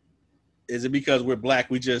is it because we're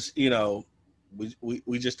black? We just,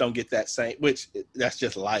 we just don't get that same, which that's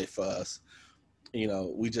just life for us.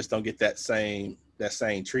 We just don't get that same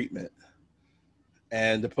treatment.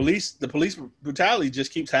 And the police brutality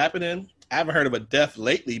just keeps happening. I haven't heard of a death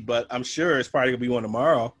lately, but I'm sure it's probably gonna be one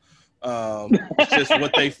tomorrow. It's just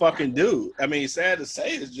what they fucking do. I mean, sad to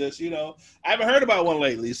say, it's just, I haven't heard about one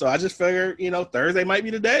lately. So I just figure, Thursday might be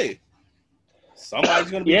the day. Somebody's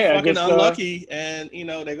going to be fucking unlucky, and,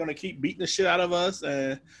 they're going to keep beating the shit out of us,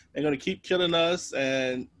 and they're going to keep killing us,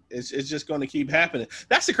 and it's just going to keep happening.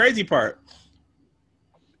 That's the crazy part.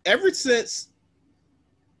 Ever since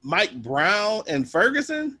Mike Brown and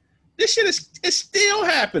Ferguson, this shit is still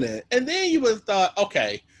happening. And then you would have thought,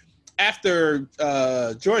 okay, after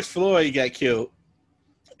George Floyd got killed,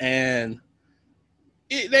 and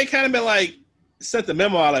they kind of been like, sent the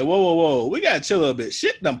memo out like, whoa, we got to chill a little bit.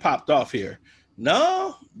 Shit done popped off here.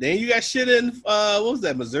 No, then you got shit in what was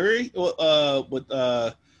that, Missouri? With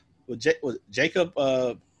Jacob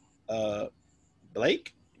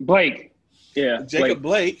Blake. Yeah, Jacob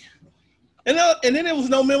Blake. And then there was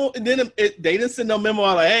no memo. And then they didn't send no memo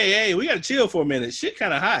out like, hey, we got to chill for a minute. Shit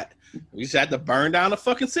kind of hot. We just had to burn down the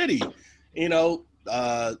fucking city.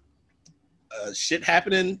 Shit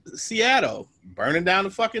happened in Seattle, burning down the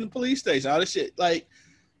fucking police station, all this shit. Like,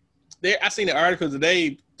 I seen the article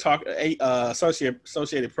today.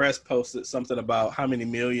 Associated Press posted something about how many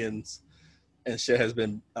millions and shit has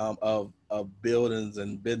been of buildings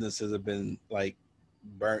and businesses have been like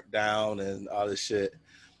burnt down and all this shit.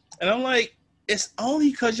 And I'm like, it's only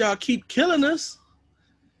because y'all keep killing us.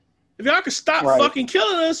 If y'all could stop fucking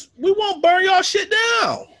killing us, we won't burn y'all shit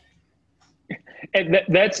down. And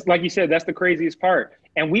that's, like you said, that's the craziest part.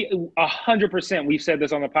 And we 100%, we've said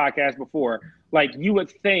this on the podcast before. Like, you would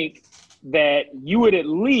think that you would at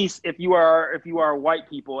least, if you are white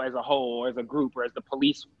people as a whole, or as a group, or as the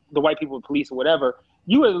police, the white people, police, or whatever,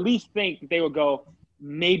 you would at least think that they would go,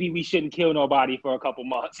 maybe we shouldn't kill nobody for a couple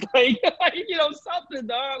months, like something,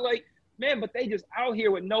 dog. Like, man, but they just out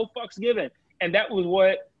here with no fucks given, and that was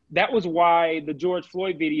why the George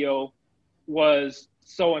Floyd video was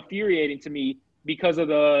so infuriating to me, because of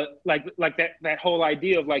the like that whole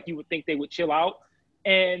idea of, like, you would think they would chill out,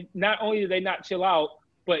 and not only did they not chill out,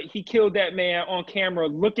 but he killed that man on camera,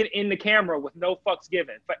 looking in the camera with no fucks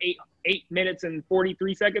given for 8 minutes and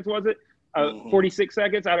 43 seconds, was it? 46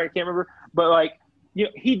 seconds? I can't remember. But, like,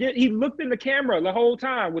 he looked in the camera the whole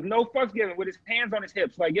time with no fucks given, with his hands on his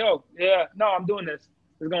hips, like, yo, yeah, no, I'm doing this.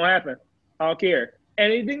 It's gonna happen. I don't care.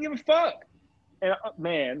 And he didn't give a fuck. And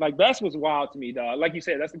man, like, that's what's wild to me, dog. Like you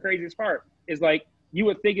said, that's the craziest part. Is like, you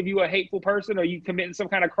would think if you were a hateful person or you committing some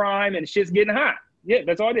kind of crime and shit's getting hot. Yeah,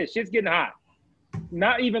 that's all it is. Shit's getting hot.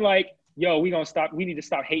 Not even like, yo, we need to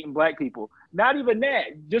stop hating black people. Not even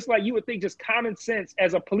that. Just like, you would think, just common sense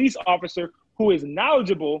as a police officer who is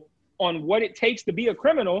knowledgeable on what it takes to be a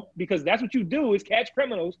criminal, because that's what you do, is catch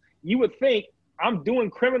criminals. You would think, I'm doing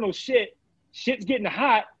criminal shit. Shit's getting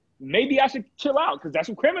hot. Maybe I should chill out, because that's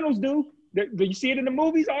what criminals do. You see it in the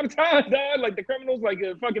movies all the time, dog. Like, the criminals, like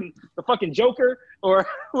the fucking Joker or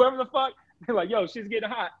whoever the fuck, they're like, yo, shit's getting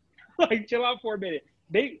hot. Like, chill out for a minute.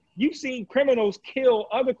 You've seen criminals kill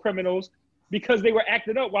other criminals because they were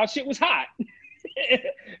acting up while shit was hot.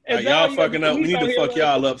 And y'all fucking up. We need to fuck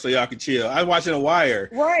y'all up so y'all can chill. I was watching The Wire.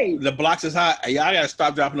 Right. The blocks is hot. Y'all gotta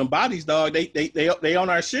stop dropping them bodies, dog. They on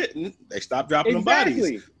our shit, and they stop dropping them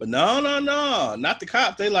bodies. But no, not the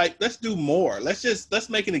cops. They like, let's do more. Let's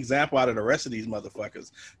make an example out of the rest of these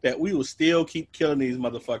motherfuckers, that we will still keep killing these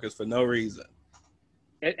motherfuckers for no reason.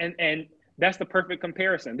 And that's the perfect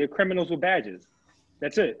comparison. They're criminals with badges.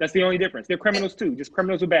 That's it. That's the only difference. They're criminals too, just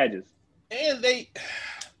criminals with badges. And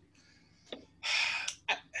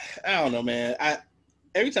I don't know, man.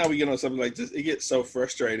 Every time we get on something like this, it gets so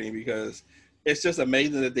frustrating, because it's just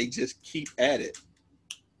amazing that they just keep at it.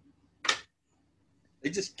 They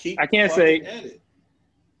just keep at it.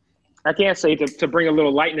 I can't say to bring a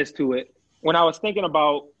little lightness to it. When I was thinking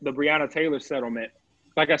about the Breonna Taylor settlement,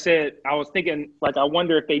 like I said, I was thinking, like, I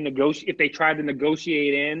wonder if they tried to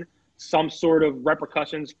negotiate in some sort of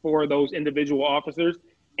repercussions for those individual officers,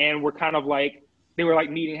 and were kind of like, they were like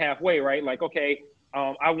meeting halfway, right? Like, okay,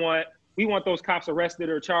 we want those cops arrested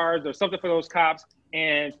or charged or something for those cops,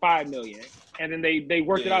 and $5 million. And then they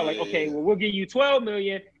worked it out like, okay, well, we'll give you $12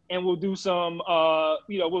 million and we'll do some,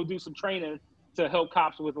 we'll do some training to help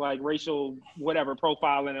cops with like racial whatever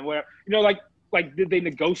profiling and whatever, like did they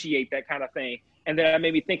negotiate that kind of thing? And then that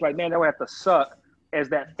made me think like, man, that would have to suck as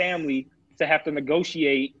that family to have to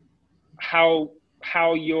negotiate how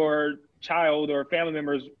your child or family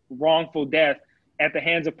member's wrongful death at the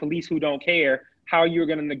hands of police who don't care, how you're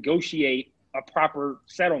going to negotiate a proper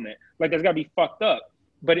settlement. Like that's got to be fucked up.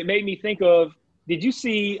 But it made me think of, did you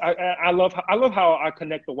see, I love how I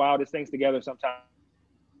connect the wildest things together sometimes.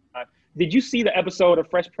 Did you see the episode of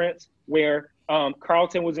Fresh Prince where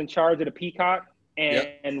Carlton was in charge of the Peacock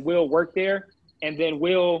and Will worked there? And then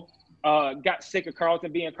Will got sick of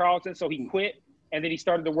Carlton being Carlton, so he quit. And then he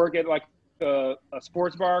started to work at like a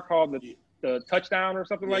sports bar called the Touchdown or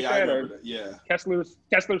something like that. Or that. Yeah. Kessler's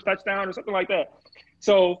Touchdown or something like that.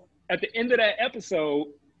 So at the end of that episode,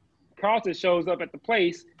 Carlton shows up at the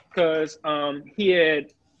place because he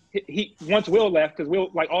once Will left, because Will,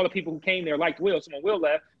 like all the people who came there liked Will, so when Will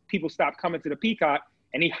left, people stopped coming to the Peacock,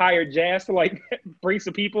 and he hired Jazz to like bring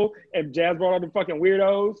some people, and Jazz brought all the fucking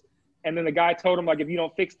weirdos, and then the guy told him like, if you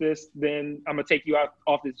don't fix this, then I'm gonna take you out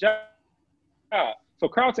off this job. So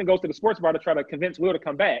Carlton goes to the sports bar to try to convince Will to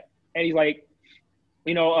come back, and he's like,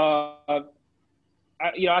 I'll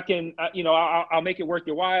make it worth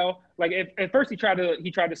your while. Like at first he tried to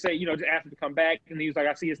say, just ask him to come back, and he was like,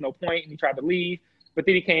 I see there's no point, and he tried to leave, but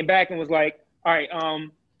then he came back and was like, all right,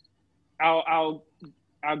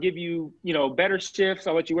 I'll give you, better shifts.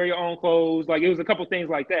 I'll let you wear your own clothes. Like it was a couple things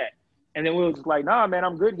like that. And then Will was like, nah, man,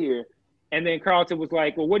 I'm good here. And then Carlton was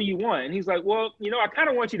like, well, what do you want? And he's like, well, I kind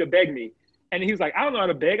of want you to beg me. And he was like, I don't know how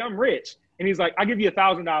to beg. I'm rich. And he's like, I'll give you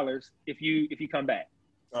 $1,000 if you come back.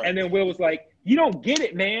 Right. And then Will was like, you don't get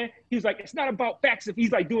it, man. He was like, it's not about facts. If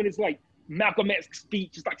he's like doing his like Malcolm-esque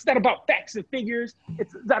speech, it's like, it's not about facts and figures.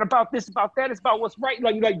 It's not about this, about that. It's about what's right.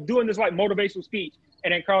 Like doing this like motivational speech.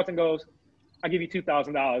 And then Carlton goes, I'll give you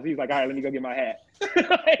 $2,000. He's like, all right, let me go get my hat.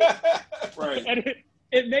 Right. And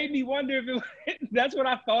it made me wonder if that's what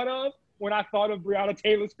I thought of when I thought of Breonna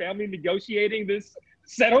Taylor's family negotiating this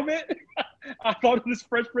settlement. I thought of this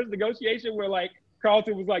Fresh Prince negotiation where like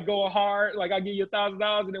Carlton was like going hard, like I'll give you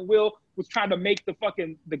 $1,000, and then Will was trying to make the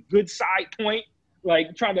good side point,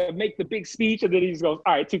 like trying to make the big speech, and then he just goes,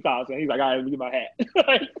 all right, $2,000. He's like, all right, let me get my hat.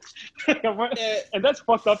 And that's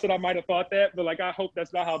fucked up that I might have thought that, but like I hope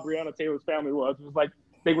that's not how Breonna Taylor's family was. It was like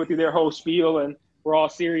they went through their whole spiel and we're all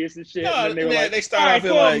serious and shit. No, and then they started off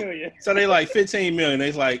at like million. So they like 15 million.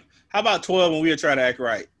 They like, how about 12 and we'll try to act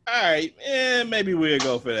right? All right, maybe we'll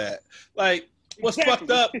go for that. Like, what's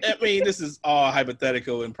fucked up? I mean, this is all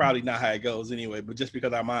hypothetical and probably not how it goes anyway, but just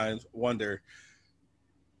because our minds wonder.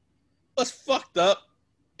 What's fucked up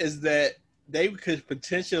is that they could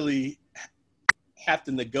potentially have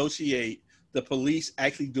to negotiate the police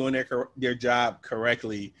actually doing their job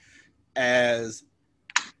correctly as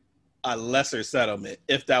a lesser settlement,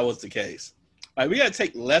 if that was the case. Like, we got to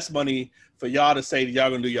take less money for y'all to say that y'all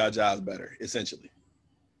going to do y'all jobs better, essentially.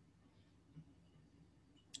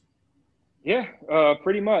 Yeah,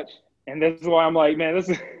 pretty much. And that's why I'm like, man,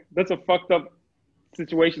 that's a fucked up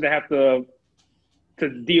situation to have to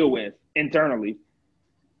deal with internally.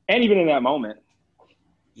 And even in that moment.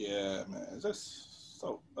 Yeah, man. It's just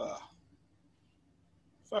so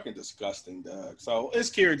fucking disgusting, Doug. So it's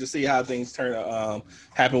curious to see how things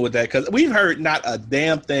happen with that, because we've heard not a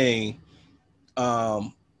damn thing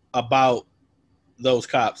about those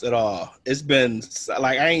cops at all. It's been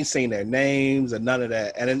like I ain't seen their names and none of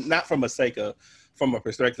that, and not from a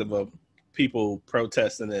perspective of people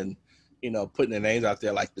protesting and putting their names out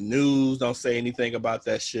there. Like the news don't say anything about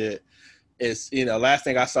that shit. It's last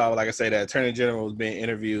thing I saw, like I say, the Attorney General was being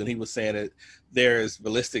interviewed and he was saying that there's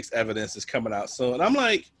ballistics evidence is coming out soon. And I'm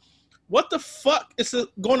like, what the fuck is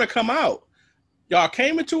going to come out? Y'all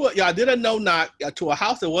came y'all did a no-knock to a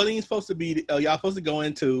house that wasn't even supposed to be, y'all supposed to go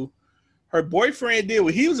into. Her boyfriend did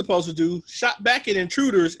what he was supposed to do, shot back at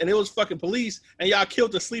intruders, and it was fucking police, and y'all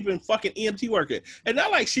killed a sleeping fucking EMT worker. And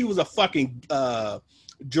not like she was a fucking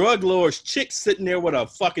drug lord's chick sitting there with a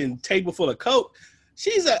fucking table full of coke.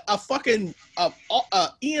 She's a fucking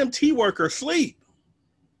EMT worker asleep.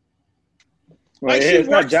 Well, like it's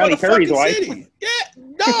not Johnny Curry's wife. City. Yeah,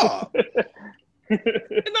 no.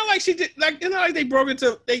 It's not like she did. Like it's not like they broke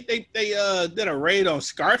into. They did a raid on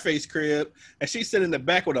Scarface crib, and she's sitting in the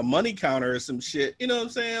back with a money counter or some shit. You know what I'm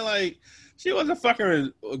saying? Like she wasn't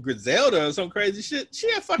fucking Griselda or some crazy shit.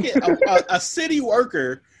 She had fucking a city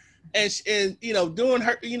worker, and doing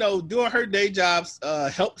her day jobs,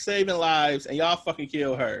 help saving lives, and y'all fucking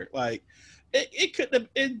kill her. Like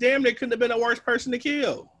it damn near couldn't have been a worse person to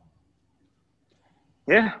kill.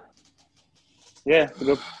 Yeah. Yeah, that's a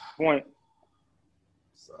good point.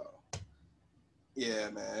 So, yeah,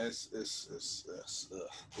 man, it's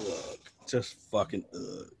ugh. Just fucking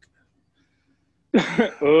ugh.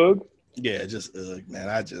 Ugh. Yeah, just ugh, man.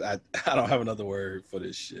 I don't have another word for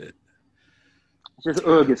this shit. Just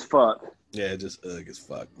ugh as fuck. Yeah, just ugh as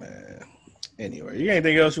fuck, man. Anyway, you got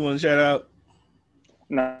anything else you want to shout out?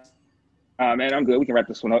 Nah, man, I'm good. We can wrap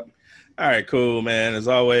this one up. All right, cool, man. As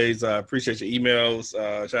always, appreciate your emails.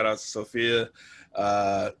 Shout out to Sophia.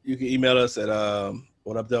 You can email us at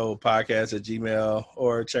whatupthough.podcast@gmail.com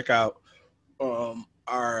or check out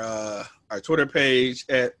our Twitter page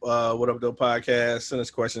at whatupthough.podcast. Send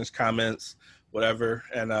us questions, comments, whatever,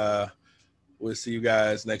 and we'll see you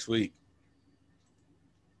guys next week.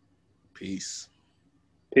 Peace.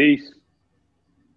 Peace.